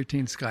had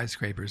 13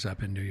 skyscrapers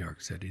up in New York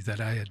City that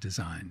I had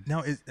designed.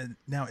 Now is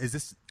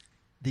this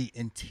the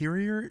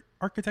interior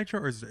architecture,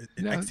 or is it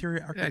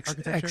exterior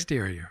architecture?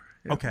 Exterior.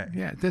 Okay.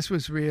 Yeah, this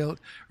was real,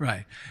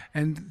 right.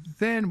 And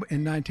then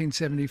in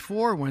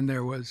 1974, when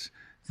there was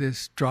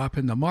this drop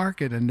in the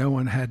market and no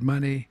one had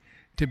money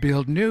to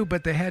build new,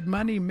 but they had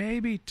money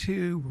maybe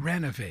to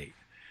renovate.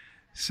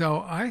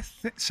 So I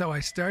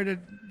started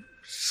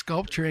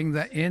sculpturing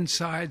the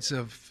insides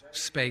of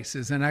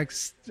spaces, and I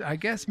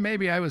guess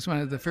maybe I was one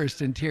of the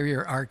first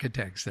interior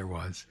architects there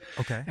was.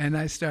 Okay. And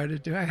I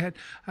started to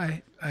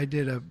I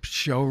did a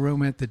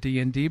showroom at the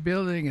D&D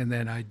building, and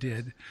then I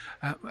did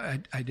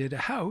a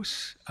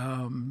house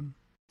in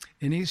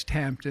East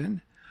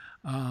Hampton,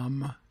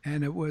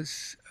 and it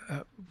was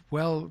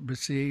well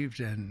received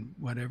and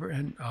whatever.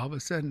 And all of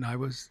a sudden, I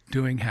was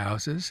doing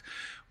houses,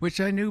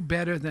 which I knew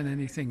better than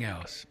anything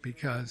else,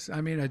 because I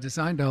mean, I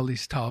designed all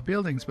these tall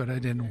buildings, but I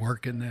didn't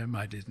work in them.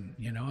 I didn't,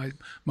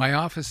 my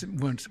office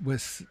with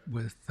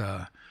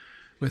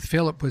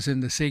Philip was in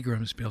the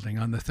Seagrams building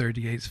on the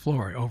 38th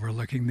floor,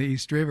 overlooking the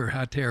East River.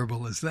 How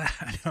terrible is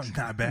that?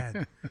 Not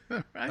bad.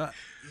 Right?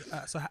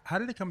 So how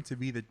did it come to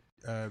be that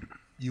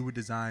you would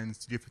design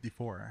Studio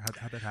 54?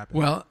 How'd that happen?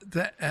 Well,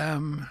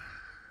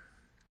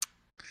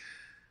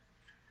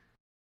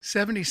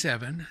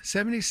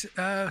 76,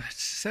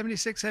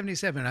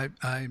 77,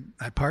 I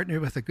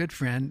partnered with a good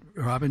friend,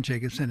 Robin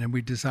Jacobson, and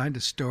we designed a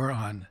store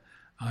on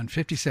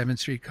 57th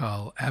Street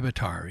called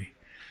Abatari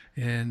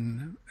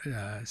in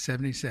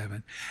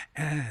 77.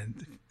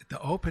 And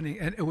the opening,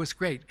 and it was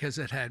great because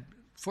it had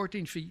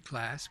 14 feet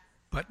glass,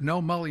 but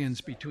no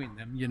mullions between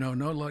them,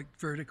 no like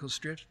vertical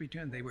strips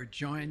between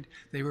them.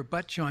 They were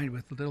butt joined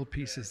with little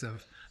pieces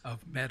of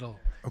metal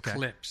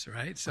clips,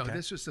 right? So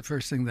this was the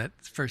first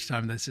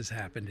time this has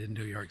happened in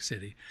New York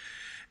City.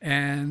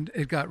 And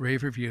it got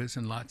rave reviews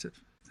and lots of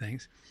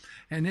things.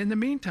 And in the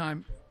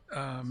meantime,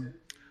 a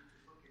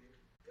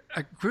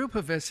group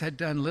of us had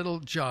done little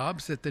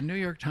jobs that the New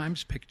York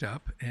Times picked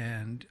up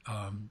and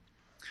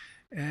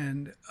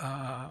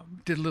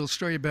did a little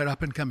story about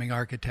up-and-coming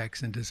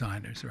architects and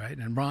designers, right?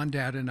 And Ron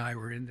Dowd and I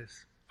were in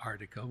this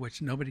article,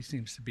 which nobody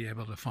seems to be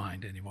able to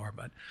find anymore,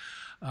 but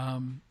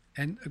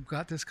and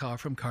got this call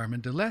from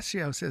Carmen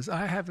D'Alessio. Says,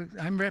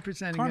 I'm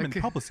representing Carmen,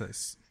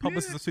 publicist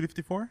of Studio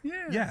 54?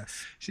 Yeah.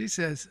 Yes. She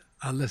says,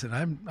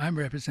 listen, I'm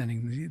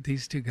representing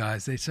these two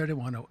guys. They sort of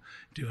want to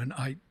do a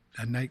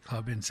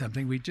nightclub in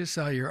something. We just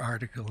saw your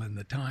article in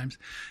the Times.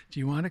 Do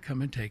you want to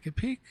come and take a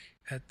peek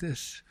at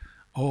this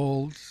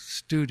old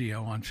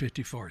studio on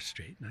 54th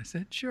Street? And I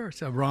said, sure.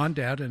 So Ron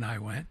Dowd and I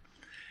went,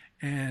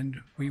 and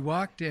we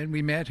walked in.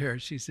 We met her.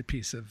 She's a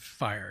piece of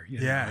fire.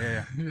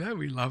 Yeah. Yeah,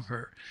 we love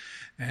her.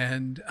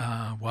 And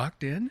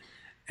walked in,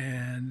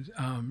 and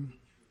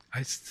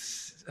I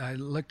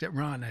looked at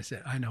Ron. I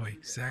said, I know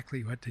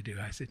exactly what to do.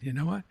 I said, you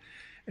know what?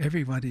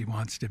 Everybody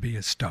wants to be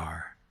a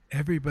star.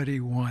 Everybody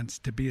wants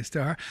to be a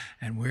star.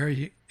 And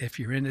if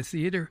you're in a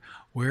theater,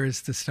 where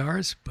is the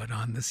stars? But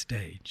on the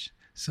stage.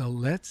 So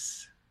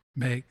let's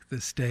make the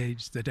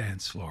stage the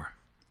dance floor.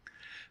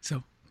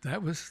 So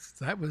that was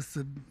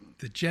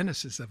the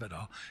genesis of it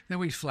all. Then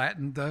we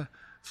flattened the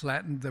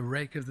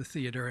rake of the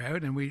theater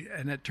out,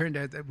 and it turned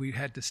out that we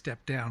had to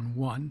step down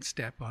one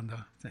step on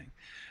the thing.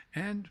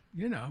 And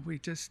we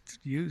just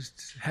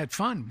had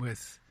fun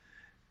with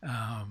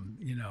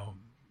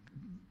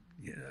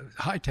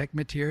high-tech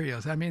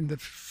materials. I mean, the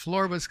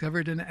floor was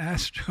covered in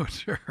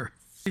AstroTurf.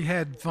 We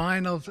had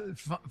vinyl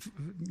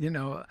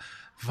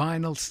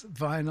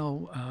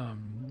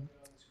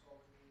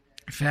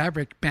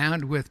fabric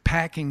bound with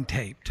packing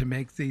tape to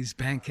make these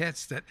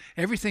banquettes that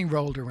everything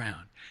rolled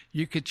around.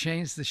 You could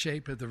change the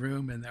shape of the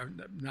room, and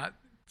not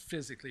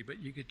physically, but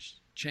you could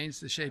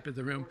change the shape of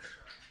the room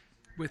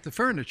with the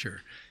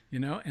furniture,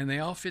 and they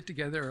all fit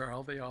together,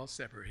 or they all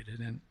separated.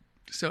 And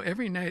so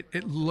every night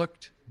it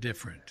looked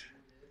different.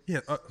 Yeah,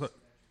 look,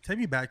 take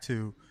me back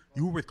to,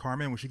 you were with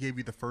Carmen when she gave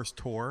you the first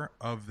tour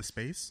of the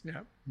space.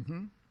 Yeah.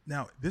 Mm-hmm.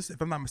 Now, this, if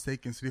I'm not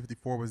mistaken, Studio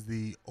 54 was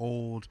an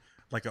old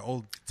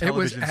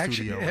television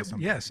studio or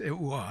something. Yes, it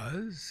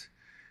was.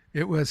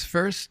 It was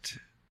first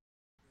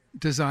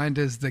designed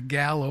as the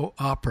Gallo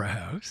Opera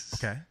House.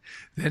 Okay.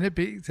 Then it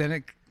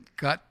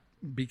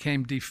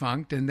became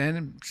defunct, and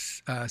then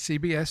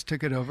CBS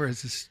took it over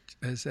as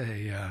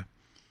a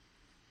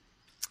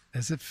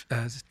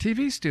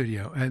TV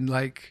studio, and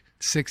like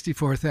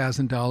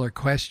 $64,000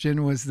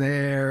 Question was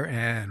there,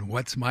 and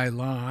What's My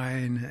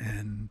Line,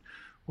 and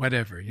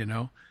whatever,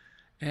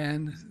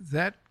 and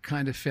that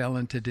kind of fell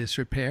into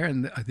disrepair.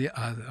 And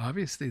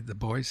obviously the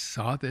boys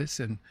saw this,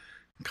 and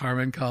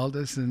Carmen called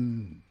us,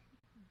 and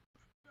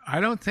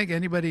I don't think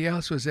anybody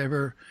else was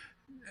ever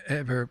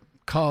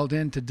called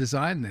in to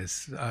design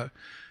this.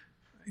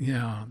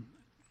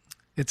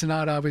 It's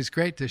not always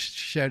great to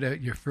shout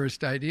out your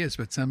first ideas,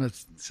 but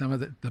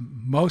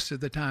most of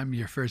the time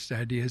your first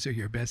ideas are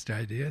your best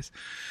ideas.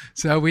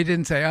 So we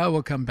didn't say,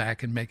 we'll come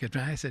back and make it.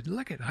 I said,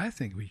 I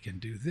think we can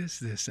do this,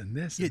 this, and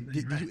this. Yeah, and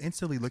did you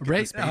instantly look at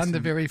right the space? On the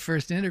very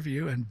first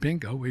interview, and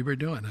bingo, we were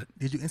doing it.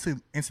 Did you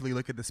instantly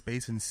look at the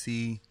space and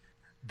see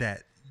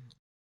the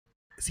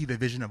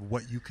vision of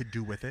what you could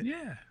do with it?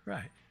 Yeah,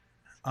 right.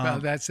 Well,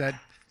 that's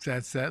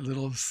that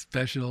little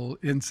special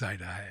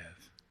insight I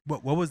have.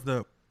 What was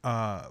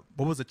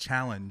a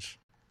challenge?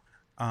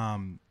 A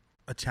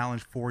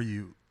challenge for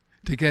you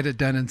To get it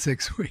done in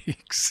 6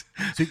 weeks.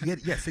 So you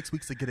get 6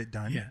 weeks to get it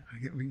done. Yeah,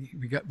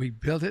 we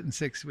built it in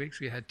 6 weeks.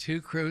 We had 2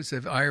 crews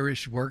of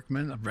Irish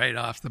workmen right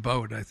off the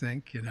boat, I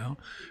think,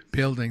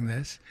 building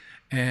this,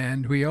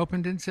 and we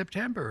opened in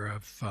September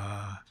of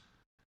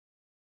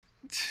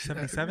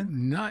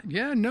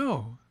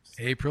 77.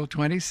 April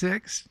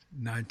 26,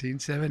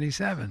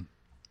 1977.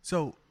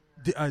 So,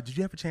 did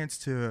you have a chance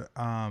to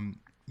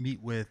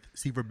meet with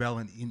Steve Rebell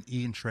and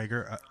Ian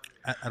Schrager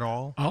at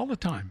all? All the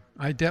time.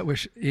 I dealt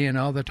with Ian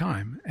all the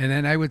time, and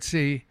then I would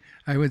see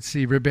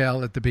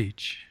Rebell at the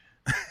beach.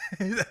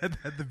 At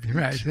the beach.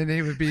 Right, and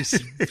he would be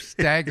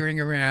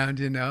staggering around,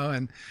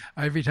 and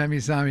every time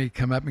he saw me, he'd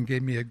come up and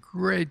gave me a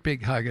great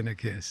big hug and a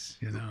kiss.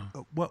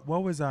 What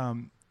was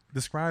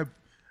describe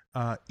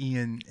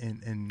Ian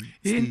and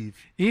Steve?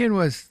 Ian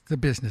was the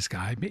business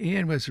guy.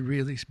 Ian was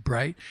really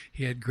bright.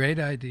 He had great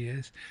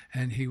ideas,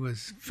 and he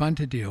was fun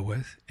to deal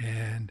with.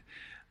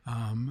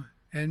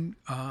 And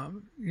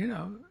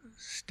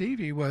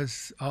Stevie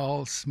was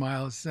all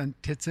smiles and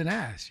tits and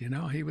ass.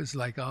 He was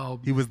like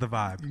all. He was the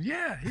vibe.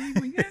 Yeah,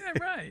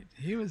 right.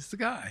 He was the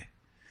guy.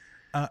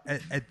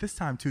 At this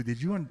time too, did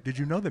you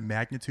know the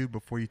magnitude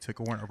before you took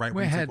on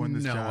We had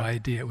this no job?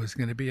 idea it was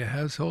going to be a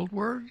household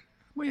word.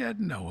 We had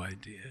no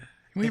idea.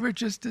 We were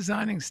just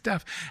designing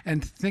stuff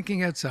and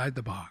thinking outside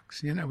the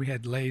box. We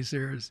had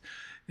lasers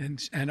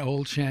and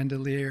old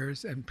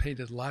chandeliers and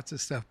painted lots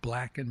of stuff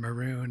black and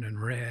maroon and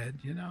red.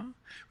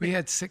 We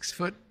had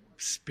 6-foot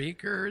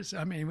speakers.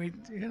 I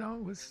mean, it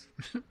was.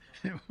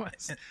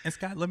 And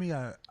Scott, let me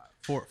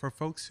for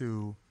folks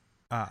who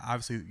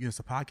obviously it's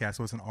a podcast,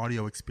 so it's an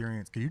audio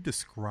experience. Can you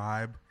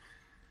describe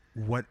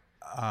what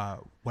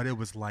it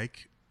was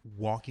like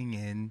walking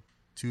in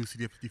to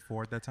Studio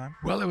 54 at that time?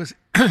 Well, it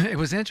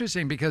was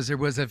interesting because there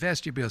was a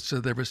vestibule,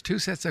 so there was 2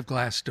 sets of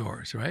glass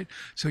doors, right?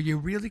 So you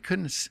really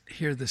couldn't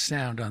hear the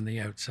sound on the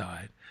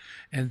outside.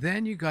 And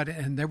then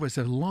and there was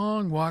a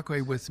long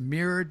walkway with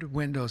mirrored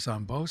windows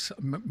on both,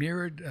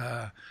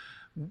 there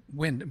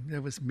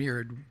was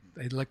mirrored,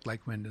 they looked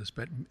like windows,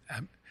 but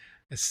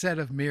a set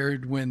of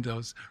mirrored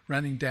windows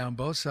running down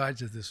both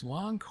sides of this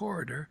long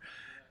corridor.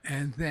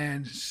 And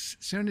then as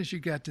soon as you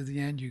got to the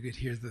end, you could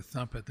hear the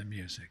thump of the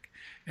music.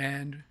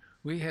 And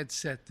we had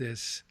set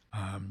this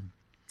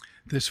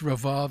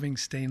revolving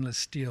stainless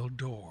steel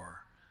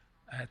door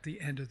at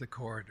the end of the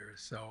corridor.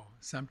 So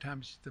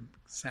sometimes the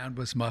sound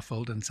was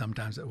muffled and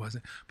sometimes it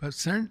wasn't. But as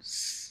soon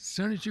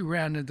as you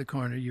rounded the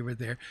corner, you were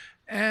there.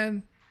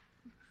 And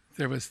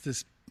there was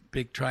this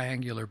big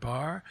triangular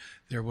bar.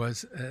 There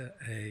was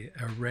a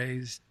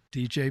raised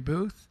DJ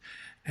booth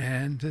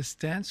and this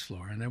dance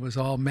floor. And it was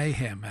all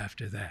mayhem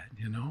after that,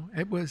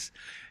 It was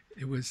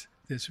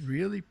this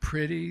really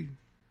pretty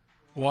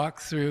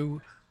walk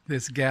through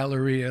this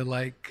galleria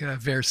like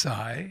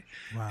Versailles.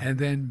 Wow. And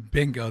then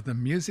bingo, the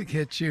music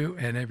hit you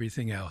and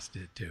everything else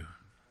did too.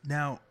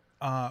 Now,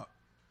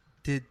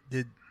 did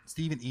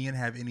Steve and Ian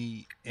have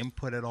any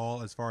input at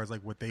all as far as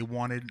like what they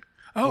wanted?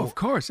 Oh, of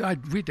course.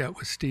 We dealt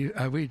with Steve.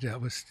 We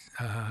dealt with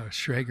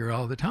Schrager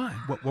all the time.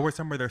 What were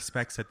some of their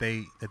specs that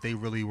they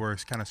really were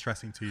kind of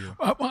stressing to you?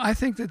 Well, I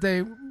think that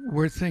they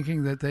were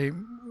thinking that they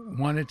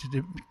wanted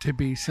to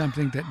be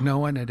something that no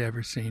one had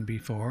ever seen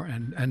before,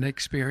 and an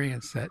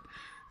experience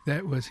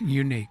that was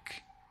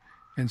unique.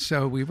 And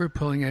so we were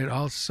pulling out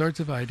all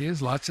sorts of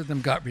ideas. Lots of them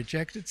got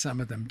rejected.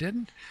 Some of them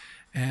didn't.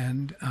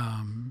 And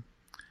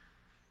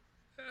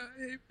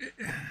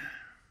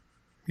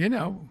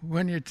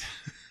when you're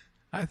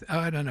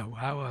I don't know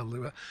how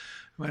old.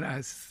 When I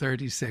was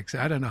 36,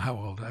 I don't know how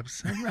old I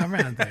was.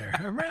 Around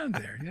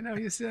there.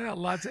 You still had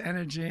lots of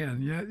energy,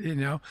 and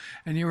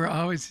and you were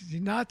always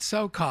not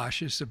so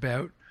cautious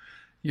about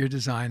your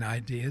design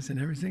ideas and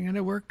everything, and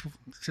it worked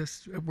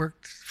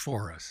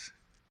for us.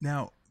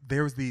 Now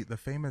there was the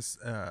famous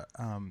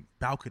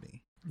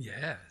balcony.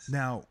 Yes.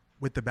 Now,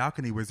 with the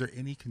balcony, was there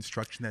any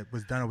construction that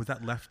was done, or was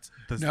that left?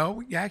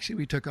 No,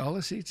 we took all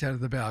the seats out of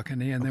the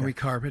balcony, and then we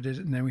carpeted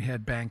it, and then we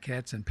had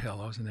banquettes and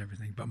pillows and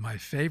everything. But my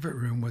favorite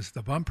room was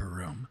the bumper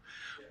room,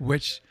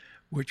 which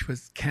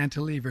was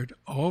cantilevered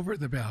over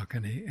the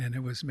balcony, and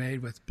it was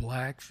made with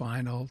black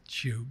vinyl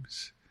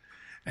tubes.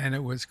 And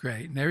it was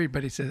great. And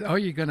everybody says, oh,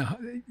 you're going to,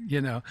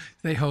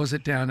 they hose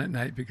it down at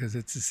night because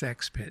it's a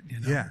sex pit.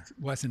 Yeah. It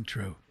wasn't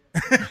true.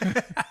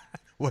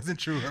 Wasn't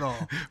true at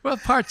all. Well,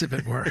 parts of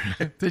it were.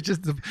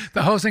 The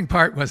hosing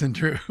part wasn't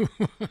true.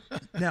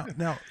 Now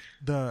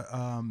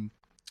the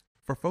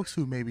for folks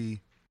who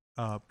maybe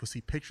will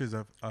see pictures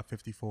of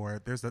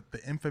 54, there's the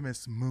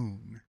infamous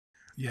moon.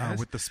 Yes,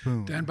 with the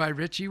spoon done by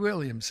Richie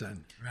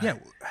Williamson. Right? Yeah,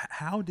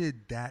 how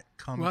did that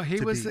come? Well,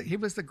 he was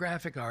the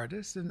graphic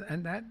artist,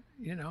 and that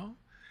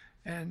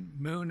and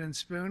Moon and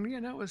Spoon,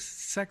 it was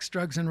sex,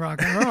 drugs, and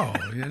rock and roll,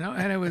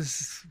 and it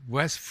was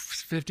West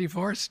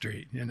 54th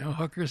Street,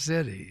 Hooker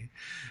City.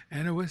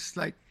 And it was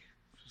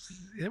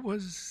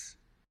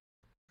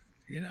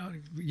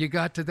you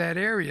got to that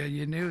area,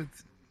 you knew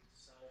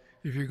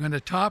if you're going to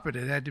top it,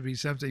 it had to be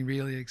something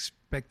really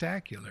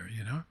spectacular,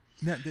 you know?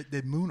 Now,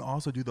 did Moon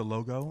also do the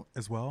logo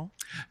as well?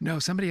 No,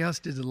 somebody else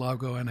did the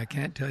logo, and I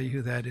can't tell you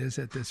who that is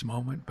at this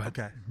moment. But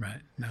Okay.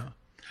 Right, no.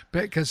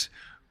 Because,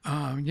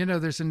 you know,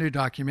 there's a new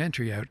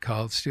documentary out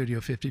called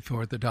Studio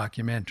 54, the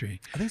documentary.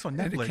 I think it's on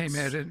Netflix. And it came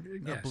out, I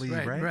yes, believe,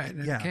 right? right?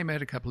 And Yeah. it came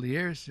out a couple of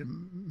years.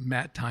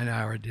 Matt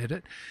Tynauer did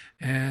it.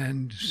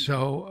 And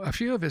so a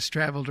few of us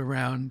traveled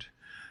around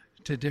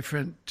to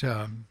different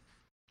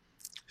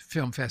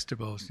film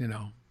festivals, you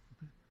know,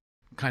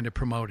 kind of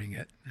promoting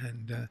it.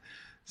 And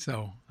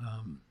so,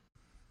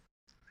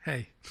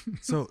 hey.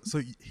 So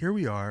here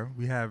we are.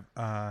 We have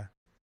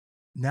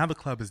now the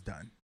club is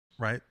done,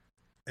 right?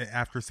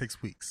 After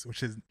 6 weeks,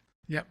 which is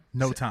Yep.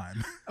 no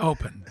time.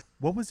 Open.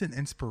 What was an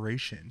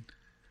inspiration?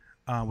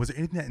 Was there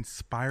anything that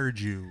inspired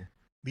you?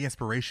 The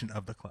inspiration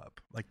of the club,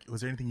 like,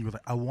 was there anything you were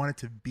like, I wanted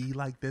to be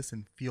like this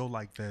and feel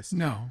like this?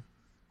 No,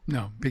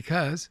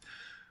 because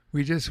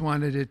we just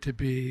wanted it to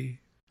be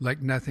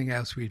like nothing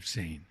else we've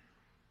seen.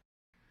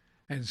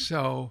 And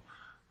so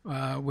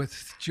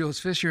with Jules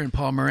Fisher and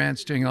Paul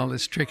Morantz doing all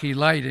this tricky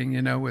lighting,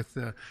 you know, with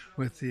the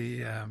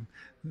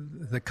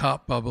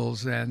cop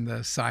bubbles and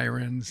the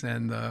sirens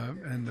and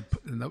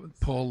the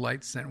pole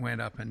lights that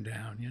went up and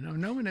down. You know,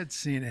 no one had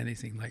seen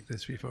anything like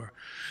this before.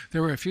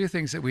 There were a few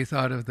things that we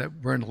thought of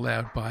that weren't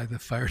allowed by the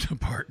fire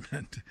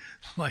department,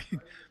 like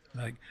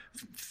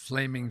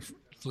flaming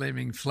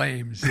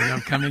flames, you know,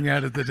 coming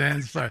out of the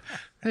dance floor.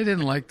 They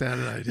didn't like that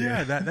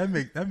idea. Yeah,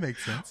 that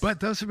makes sense. But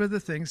those were the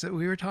things that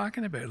we were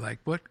talking about. Like,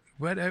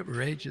 what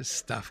outrageous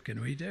stuff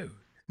can we do?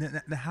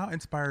 Now, how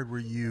inspired were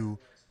you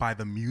by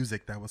the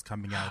music that was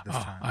coming out at this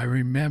time? I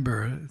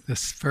remember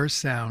this first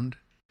sound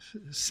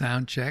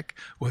check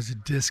was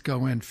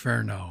Disco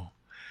Inferno,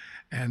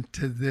 and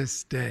to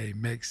this day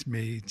makes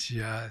me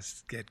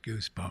just get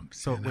goosebumps.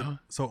 So, you know?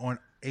 So on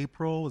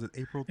April, was it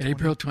April 20?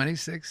 April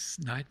 26,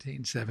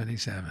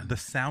 1977. The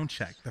sound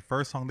check, the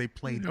first song they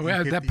played.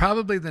 Well, that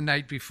probably the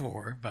night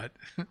before, but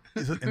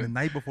and the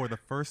night before, the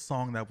first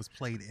song that was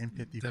played in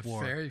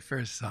 54. The very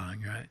first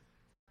song, right?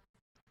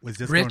 Was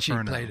Disco Richie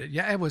Inferno. played it.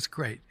 Yeah, it was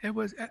great. It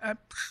was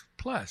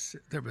plus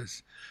there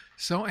was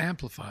so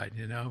amplified.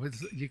 You know,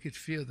 you could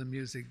feel the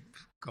music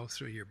go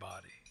through your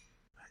body.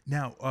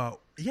 Now,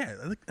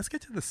 let's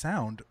get to the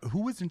sound.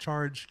 Who was in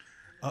charge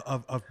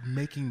of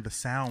making the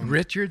sound?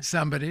 Richard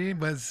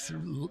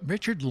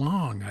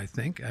Long, I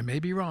think. I may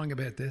be wrong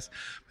about this,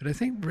 but I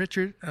think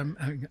Richard,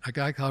 a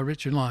guy called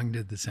Richard Long,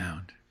 did the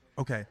sound.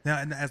 Okay. Now,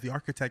 and as the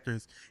architect,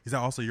 is that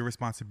also your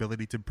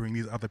responsibility to bring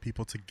these other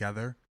people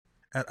together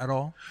at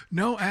all?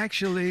 No,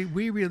 actually,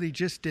 we really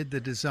just did the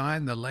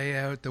design, the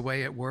layout, the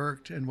way it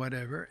worked, and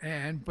whatever.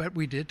 But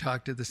we did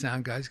talk to the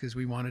sound guys because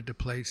we wanted to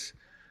place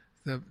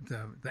the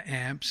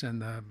amps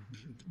and the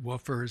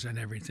woofers and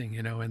everything,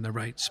 you know, in the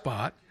right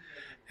spot.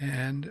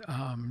 And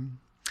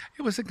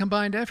it was a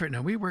combined effort.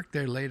 Now, we worked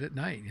there late at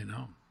night, you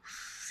know,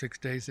 6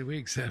 days a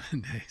week,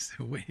 7 days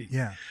a week.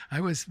 Yeah.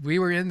 We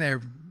were in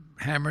there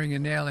hammering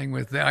and nailing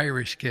with the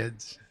Irish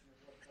kids.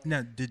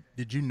 Now,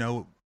 did you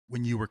know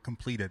when you were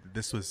completed that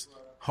this was,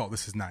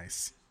 this is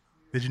nice?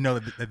 Did you know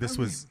that this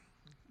was?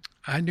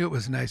 I knew it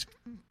was nice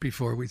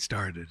before we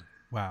started.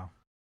 Wow.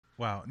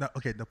 Now,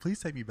 okay, now please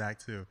take me back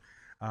to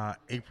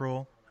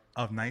April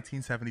of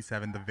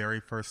 1977, the very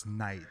first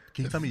night.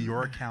 Can you tell me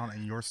your account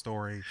and your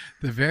story?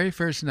 The very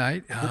first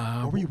night.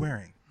 What were you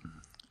wearing?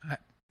 I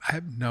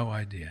have no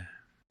idea.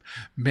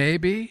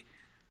 Maybe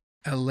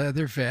a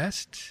leather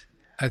vest.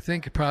 I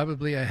think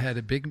probably I had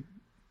a big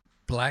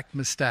black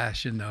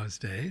mustache in those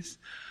days.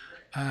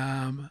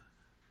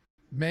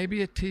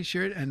 Maybe a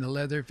T-shirt and a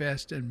leather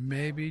vest and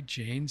maybe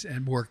jeans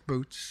and work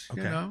boots,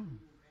 you know,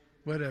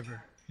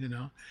 whatever, you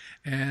know.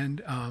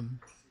 And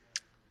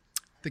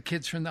the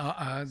kids from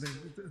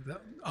the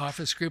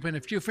office group and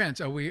a few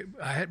friends. We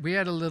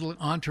had a little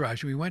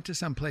entourage. We went to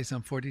some place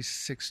on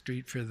 46th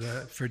Street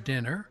for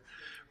dinner,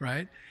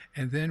 right?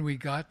 And then we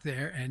got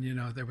there, and you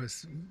know there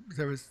was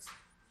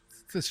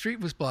the street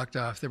was blocked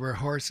off. There were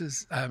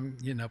horses,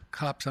 you know,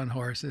 cops on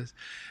horses,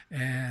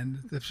 and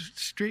the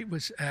street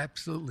was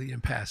absolutely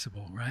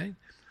impassable, right?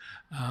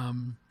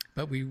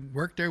 But we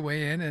worked our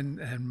way in,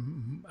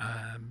 and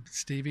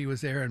Stevie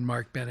was there, and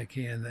Mark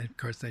Beneke, and of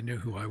course they knew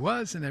who I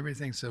was and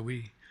everything, so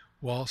we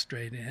wall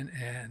straight in,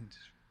 and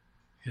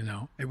you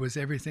know, it was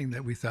everything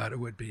that we thought it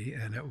would be,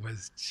 and it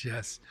was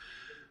just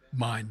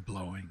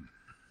mind-blowing.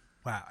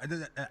 Wow!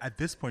 At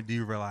this point, do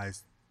you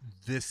realize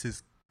this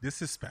is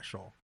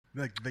special?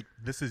 Like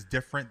this is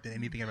different than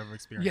anything I've ever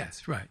experienced.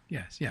 Yes, right.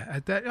 Yes, yeah.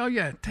 At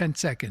that, 10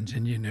 seconds,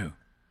 and you knew.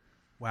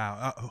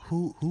 Wow.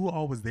 Who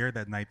all was there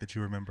that night that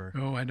you remember?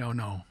 Oh, I don't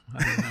know.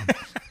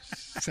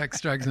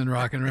 Sex, drugs, and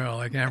rock and roll.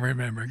 I can't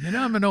remember. You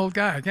know, I'm an old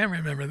guy. I can't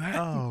remember that.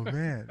 Oh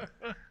man.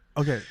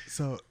 Okay,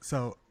 so.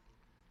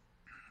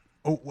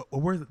 Do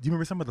you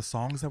remember some of the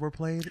songs that were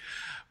played?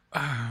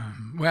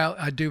 Well,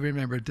 I do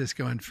remember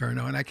Disco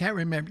Inferno, and I can't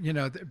remember. You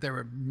know, there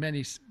were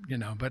many. You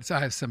know, but I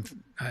have some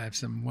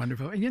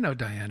wonderful. You know,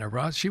 Diana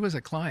Ross. She was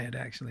a client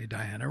actually.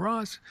 Diana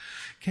Ross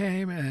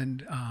came,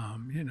 and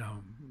you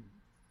know,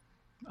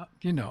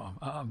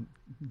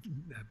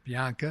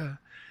 Bianca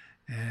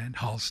and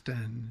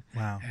Halston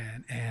Wow.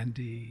 and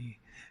Andy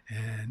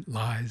and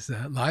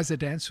Liza. Liza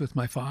danced with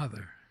my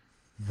father.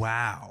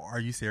 Wow. Are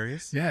you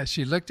serious? Yeah,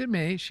 she looked at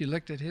me. She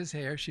looked at his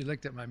hair. She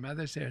looked at my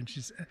mother's hair,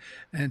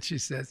 and she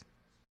says,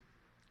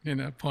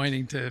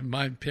 pointing to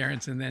my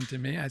parents and then to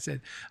me. I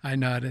said, I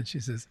nodded. She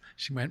says,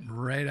 she went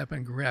right up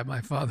and grabbed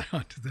my father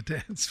onto the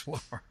dance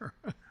floor.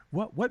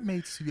 What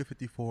made Studio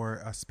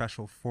 54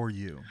 special for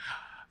you?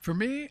 For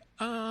me,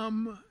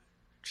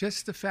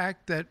 just the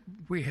fact that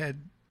we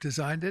had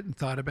designed it and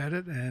thought about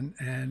it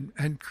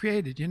and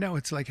created.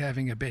 It's like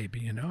having a baby.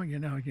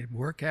 You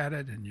work at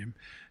it and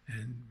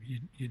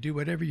you do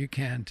whatever you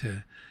can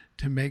to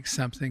make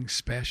something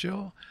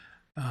special,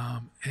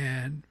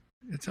 and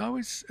it's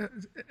always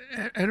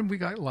and we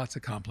got lots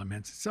of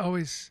compliments. It's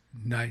always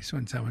nice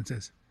when someone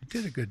says you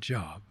did a good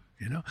job,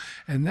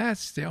 and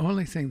that's the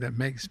only thing that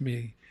makes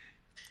me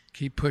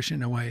keep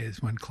pushing away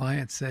is when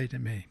clients say to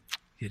me,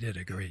 you did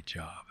a great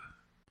job.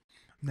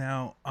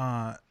 Now,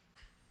 at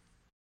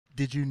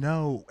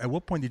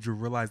what point did you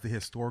realize the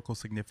historical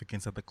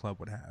significance that the club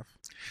would have?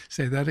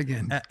 Say that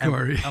again,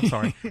 Corey. I'm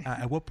sorry.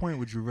 At what point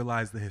would you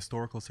realize the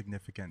historical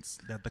significance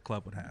that the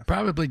club would have?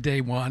 Probably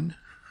day one.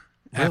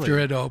 Really? After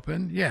it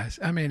opened, yes.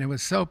 I mean, it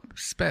was so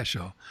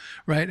special,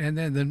 right? And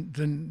then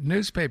the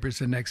newspapers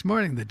the next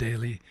morning, the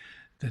Daily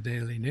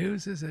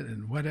News, is it,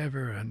 and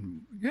whatever,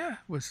 and it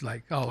was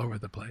like all over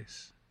the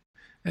place.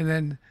 And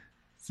then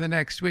the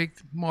next week,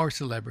 more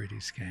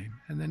celebrities came,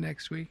 and the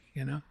next week,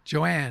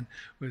 Joanne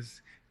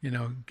was,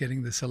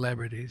 getting the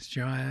celebrities.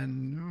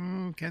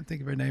 Joanne, can't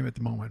think of her name at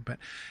the moment,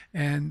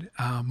 and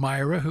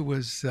Myra, who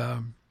was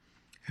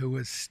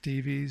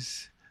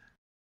Stevie's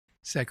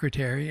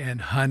secretary, and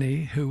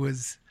Honey, who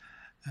was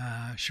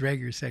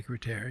Schrager's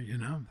secretary.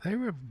 They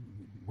were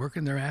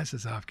working their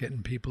asses off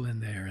getting people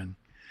in there, and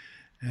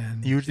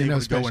you were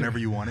able to go whenever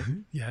you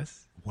wanted.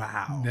 Yes.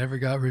 Wow. Never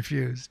got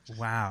refused.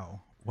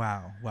 Wow.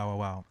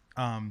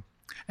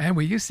 And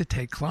we used to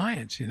take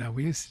clients.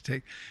 We used to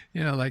take,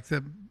 like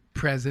the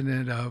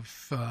president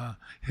of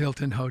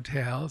Hilton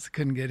Hotels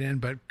couldn't get in,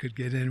 but could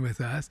get in with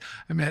us.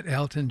 I met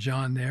Elton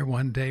John there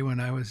one day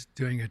when I was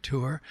doing a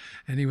tour,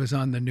 and he was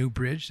on the new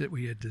bridge that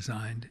we had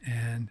designed,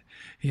 and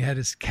he had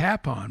his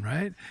cap on,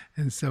 right?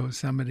 And so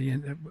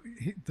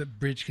the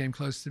bridge came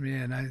close to me,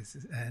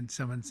 and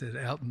someone said,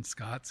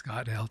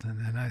 Scott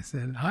Elton. And I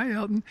said, hi,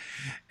 Elton.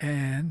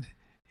 And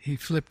he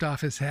flipped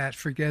off his hat,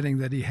 forgetting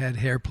that he had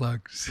hair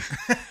plugs.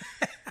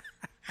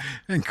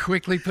 And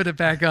quickly put it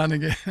back on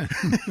again.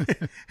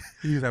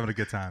 He was having a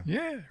good time.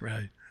 Yeah,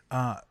 right.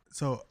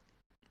 So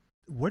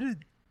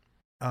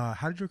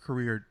how did your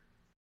career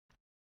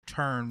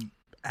turn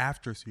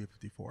after Studio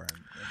 54?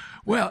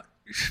 Well,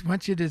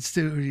 once you did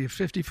Studio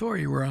 54,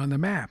 you were on the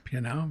map,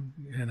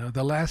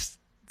 the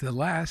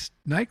last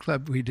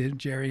nightclub we did,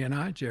 Jerry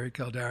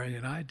Kildare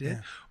and I did,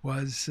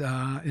 was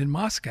in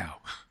Moscow.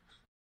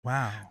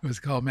 Wow. It was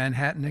called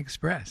Manhattan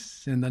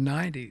Express in the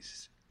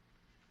 90s.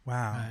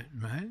 Wow.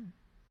 Right.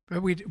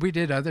 But we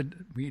did other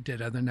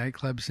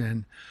nightclubs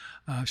in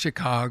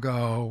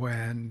Chicago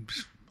and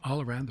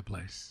all around the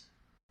place.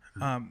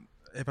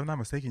 If I'm not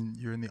mistaken,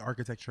 you're in the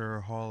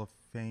Architecture Hall of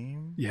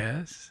Fame.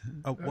 Yes.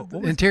 What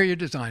was Interior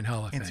Design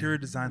Hall of Fame. Interior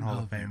Design Hall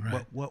of Fame.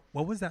 Right. What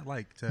was that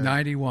like?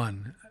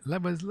 91.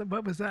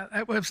 What was that?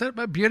 It was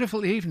a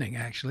beautiful evening,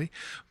 actually.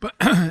 But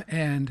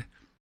and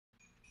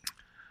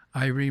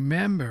I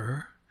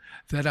remember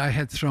that I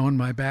had thrown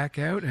my back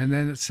out, and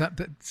then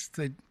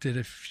they did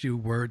a few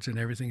words and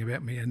everything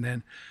about me, and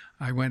then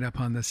I went up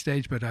on the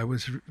stage, but I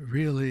was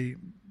really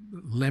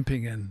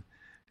limping and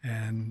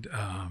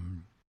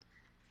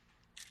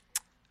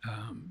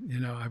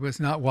I was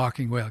not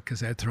walking well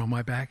because I had thrown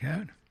my back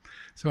out.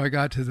 So I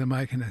got to the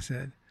mic and I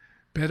said,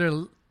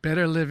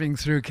 better living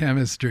through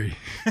chemistry.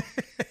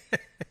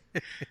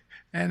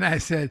 And I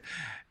said,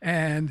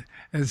 and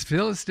as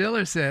Phil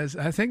Stiller says,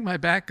 I think my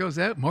back goes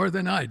out more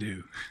than I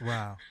do.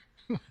 Wow.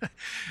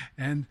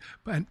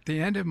 But at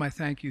the end of my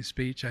thank you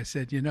speech, I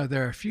said,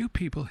 there are a few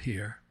people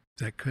here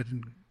that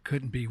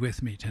couldn't be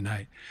with me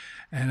tonight.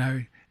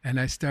 And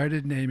I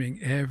started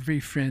naming every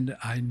friend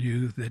I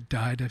knew that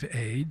died of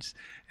AIDS.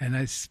 And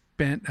I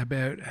spent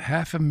about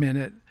half a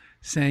minute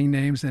saying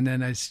names, and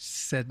then I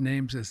said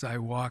names as I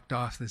walked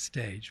off the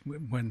stage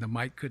when the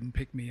mic couldn't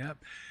pick me up,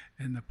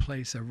 and the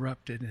place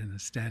erupted in a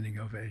standing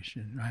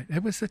ovation. Right?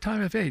 It was the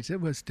time of AIDS.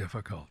 It was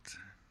difficult.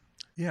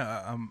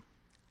 Yeah.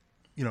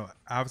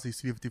 Obviously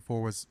Studio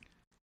 54 was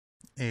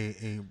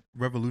a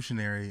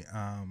revolutionary,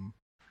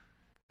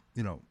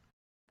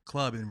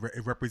 club, and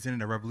it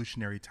represented a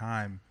revolutionary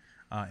time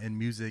in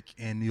music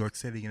in New York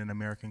City and in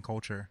American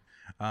culture.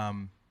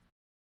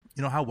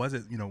 How was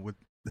it, with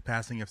the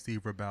passing of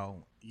Steve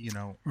Rebell,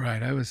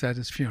 Right. I was at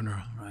his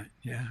funeral. Right.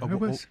 Yeah. What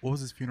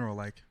was his funeral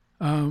like?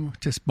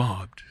 Just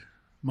mobbed.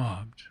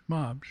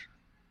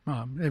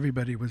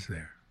 Everybody was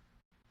there.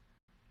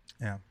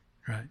 Yeah.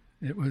 Right.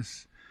 It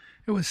was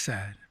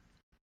sad.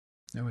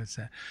 It was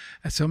sad.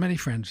 And so many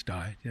friends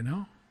died,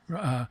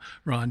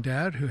 Ron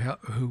Dowd,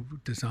 who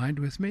designed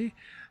with me,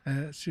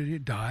 she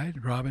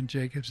died. Robin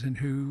Jacobson,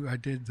 who I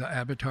did the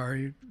Avatar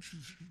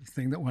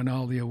thing that won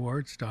all the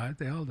awards, died.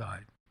 They all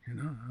died. You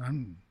know,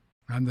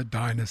 I'm the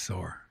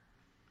dinosaur.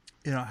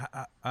 You know,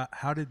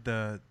 how did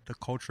the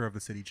culture of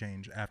the city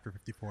change after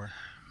 54?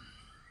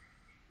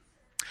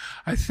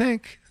 I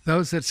think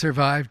those that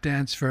survived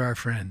danced for our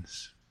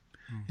friends.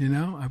 You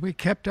know, we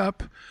kept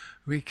up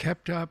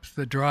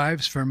the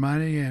drives for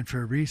money and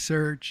for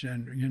research,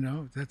 and you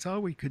know, that's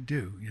all we could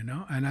do, you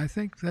know. And I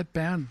think that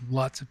bound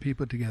lots of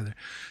people together.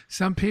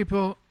 Some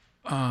people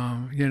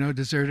you know,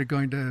 deserted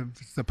going to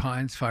the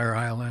Pines, Fire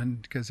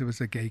Island, because it was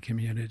a gay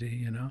community,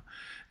 you know.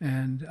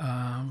 And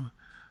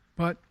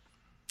but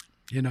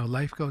you know,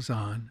 life goes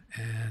on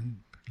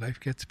and life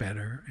gets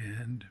better,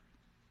 and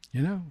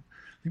you know,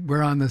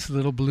 we're on this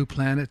little blue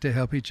planet to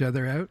help each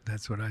other out.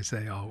 That's what I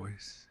say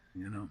always,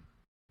 you know.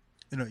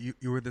 You know,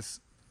 you were this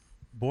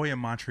boy in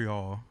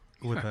Montreal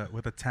with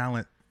a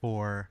talent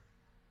for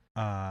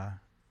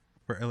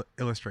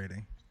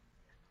illustrating,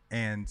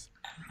 and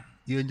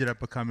you ended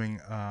up becoming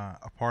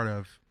a part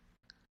of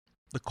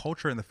the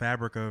culture and the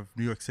fabric of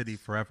New York City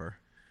forever.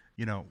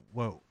 You know,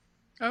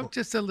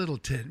 just a little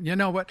tid. You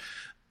know what?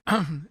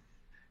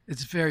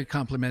 It's very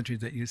complimentary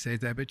that you say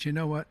that, but you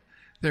know what?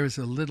 There is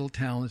a little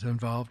talent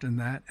involved in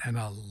that, and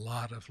a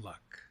lot of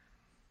luck.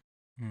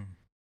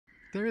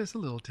 There is a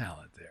little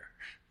talent there.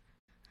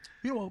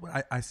 You know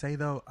what I say,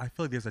 though? I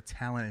feel like there's a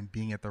talent in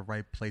being at the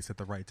right place at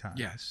the right time.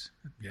 Yes.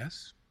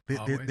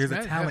 There's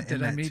a talent in that, too.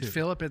 Did I meet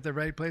Philip at the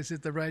right place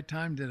at the right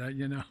time? Did I,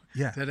 you know?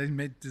 Yeah. Did I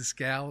meet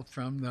Descal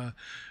from the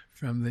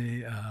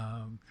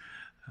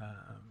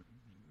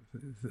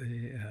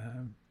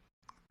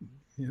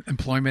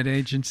employment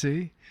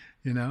agency?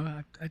 You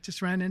know, I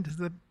just ran into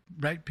the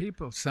right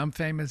people. Some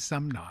famous,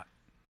 some not.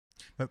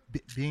 But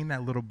being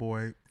that little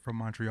boy from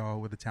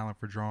Montreal with a talent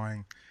for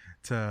drawing,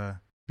 to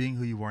being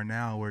who you are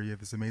now, where you have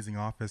this amazing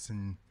office,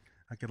 and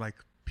I could like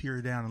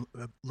peer down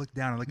and look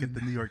down and look at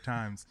the New York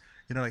Times.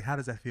 You know, like, how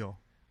does that feel?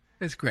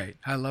 It's great.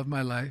 I love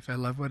my life. I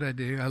love what I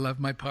do. I love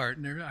my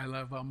partner. I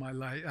love all my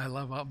life. I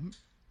love all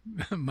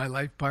my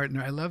life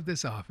partner. I love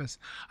this office.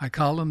 I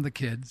call them the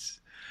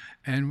kids,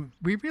 and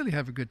we really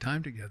have a good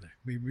time together.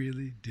 We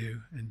really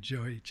do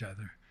enjoy each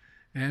other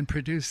and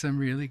produce some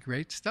really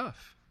great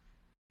stuff.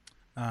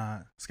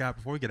 Scott,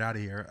 before we get out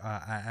of here,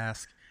 I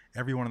ask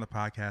everyone on the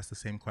podcast the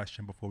same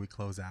question before we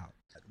close out.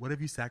 What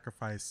have you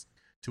sacrificed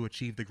to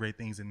achieve the great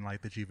things in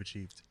life that you've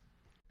achieved?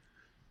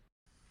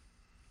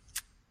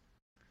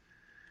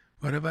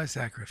 What have I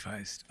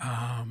sacrificed?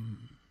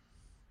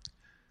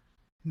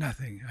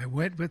 Nothing. I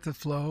went with the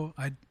flow.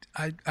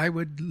 I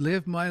would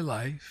live my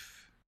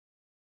life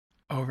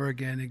over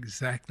again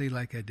exactly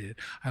like I did.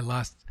 I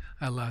lost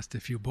a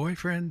few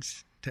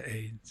boyfriends to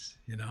AIDS,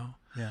 you know.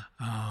 Yeah.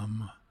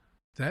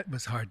 That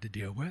was hard to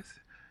deal with.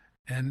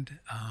 And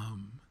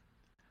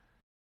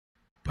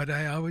but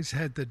I always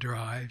had the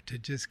drive to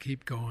just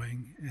keep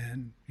going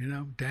and, you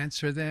know, dance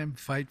for them,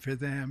 fight for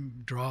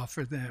them, draw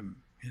for them,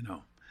 you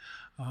know.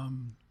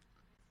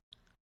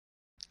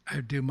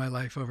 I'd do my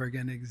life over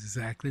again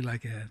exactly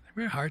like it had.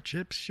 There were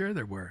hardships, sure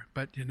there were,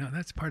 but, you know,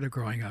 that's part of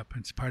growing up.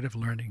 It's part of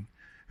learning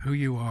who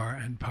you are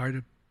and part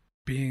of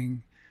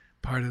being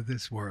part of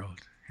this world,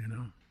 you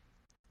know.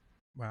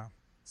 Wow.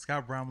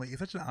 Scott Bromley, it's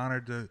such an honor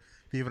to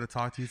be able to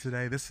talk to you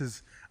today. This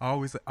is, I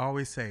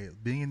always say,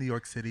 being in New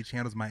York City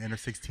channels my inner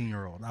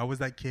 16-year-old. I was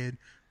that kid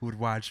who would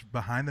watch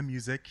Behind the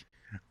Music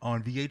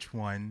on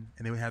VH1, and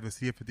they would have the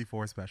Studio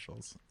 54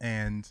 specials.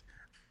 And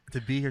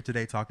to be here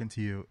today talking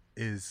to you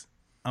is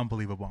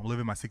unbelievable. I'm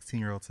living my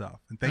 16-year-old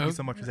self. And thank you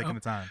so much for taking the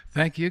time.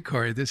 Thank you,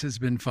 Corey. This has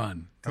been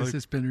fun. This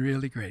has been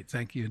really great.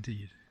 Thank you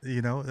indeed.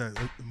 You know,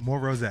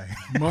 more rosé.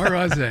 More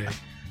rosé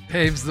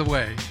paves the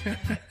way.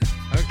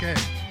 Okay.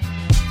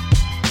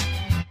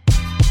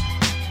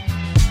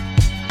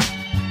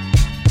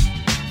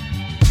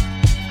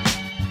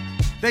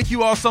 Thank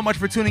you all so much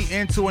for tuning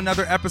in to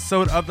another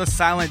episode of the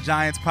Silent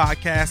Giants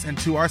podcast, and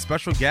to our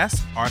special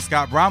guest, R.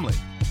 Scott Bromley.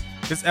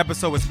 This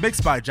episode was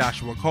mixed by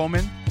Joshua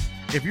Coleman.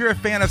 If you're a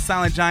fan of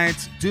Silent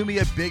Giants, do me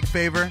a big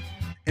favor.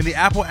 In the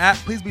Apple app,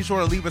 please be sure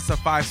to leave us a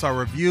 5-star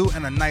review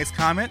and a nice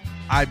comment.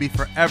 I'd be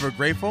forever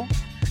grateful.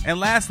 And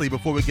lastly,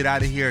 before we get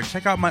out of here,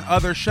 check out my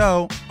other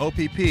show,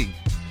 OPP,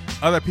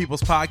 Other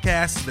People's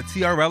Podcasts, the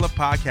TRL of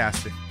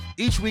podcasting.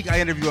 Each week, I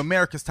interview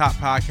America's top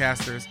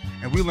podcasters,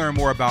 and we learn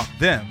more about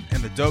them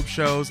and the dope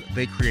shows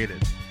they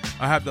created.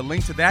 I'll have the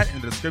link to that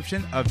in the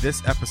description of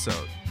this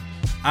episode.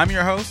 I'm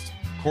your host,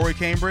 Corey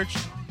Cambridge.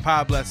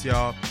 God bless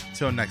y'all.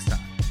 Till next time.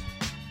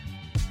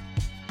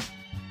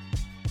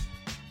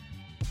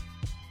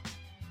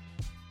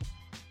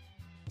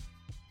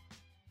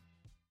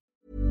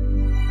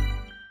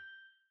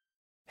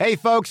 Hey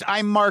folks,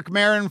 I'm Mark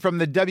Maron from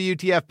the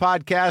WTF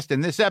Podcast,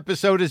 and this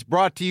episode is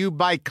brought to you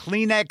by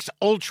Kleenex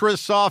Ultra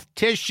Soft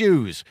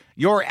Tissues,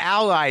 your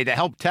ally to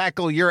help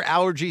tackle your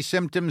allergy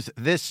symptoms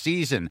this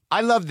season.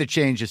 I love the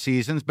change of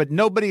seasons, but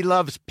nobody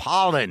loves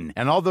pollen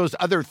and all those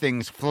other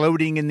things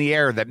floating in the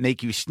air that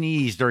make you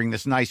sneeze during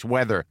this nice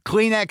weather.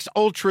 Kleenex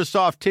Ultra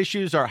Soft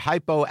Tissues are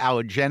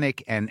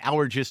hypoallergenic and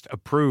allergist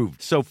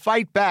approved, so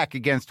fight back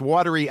against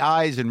watery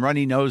eyes and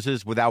runny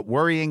noses without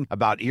worrying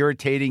about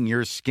irritating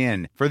your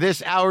skin. For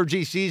this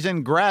allergy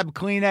season, grab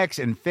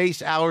Kleenex and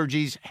face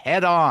allergies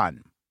head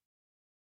on.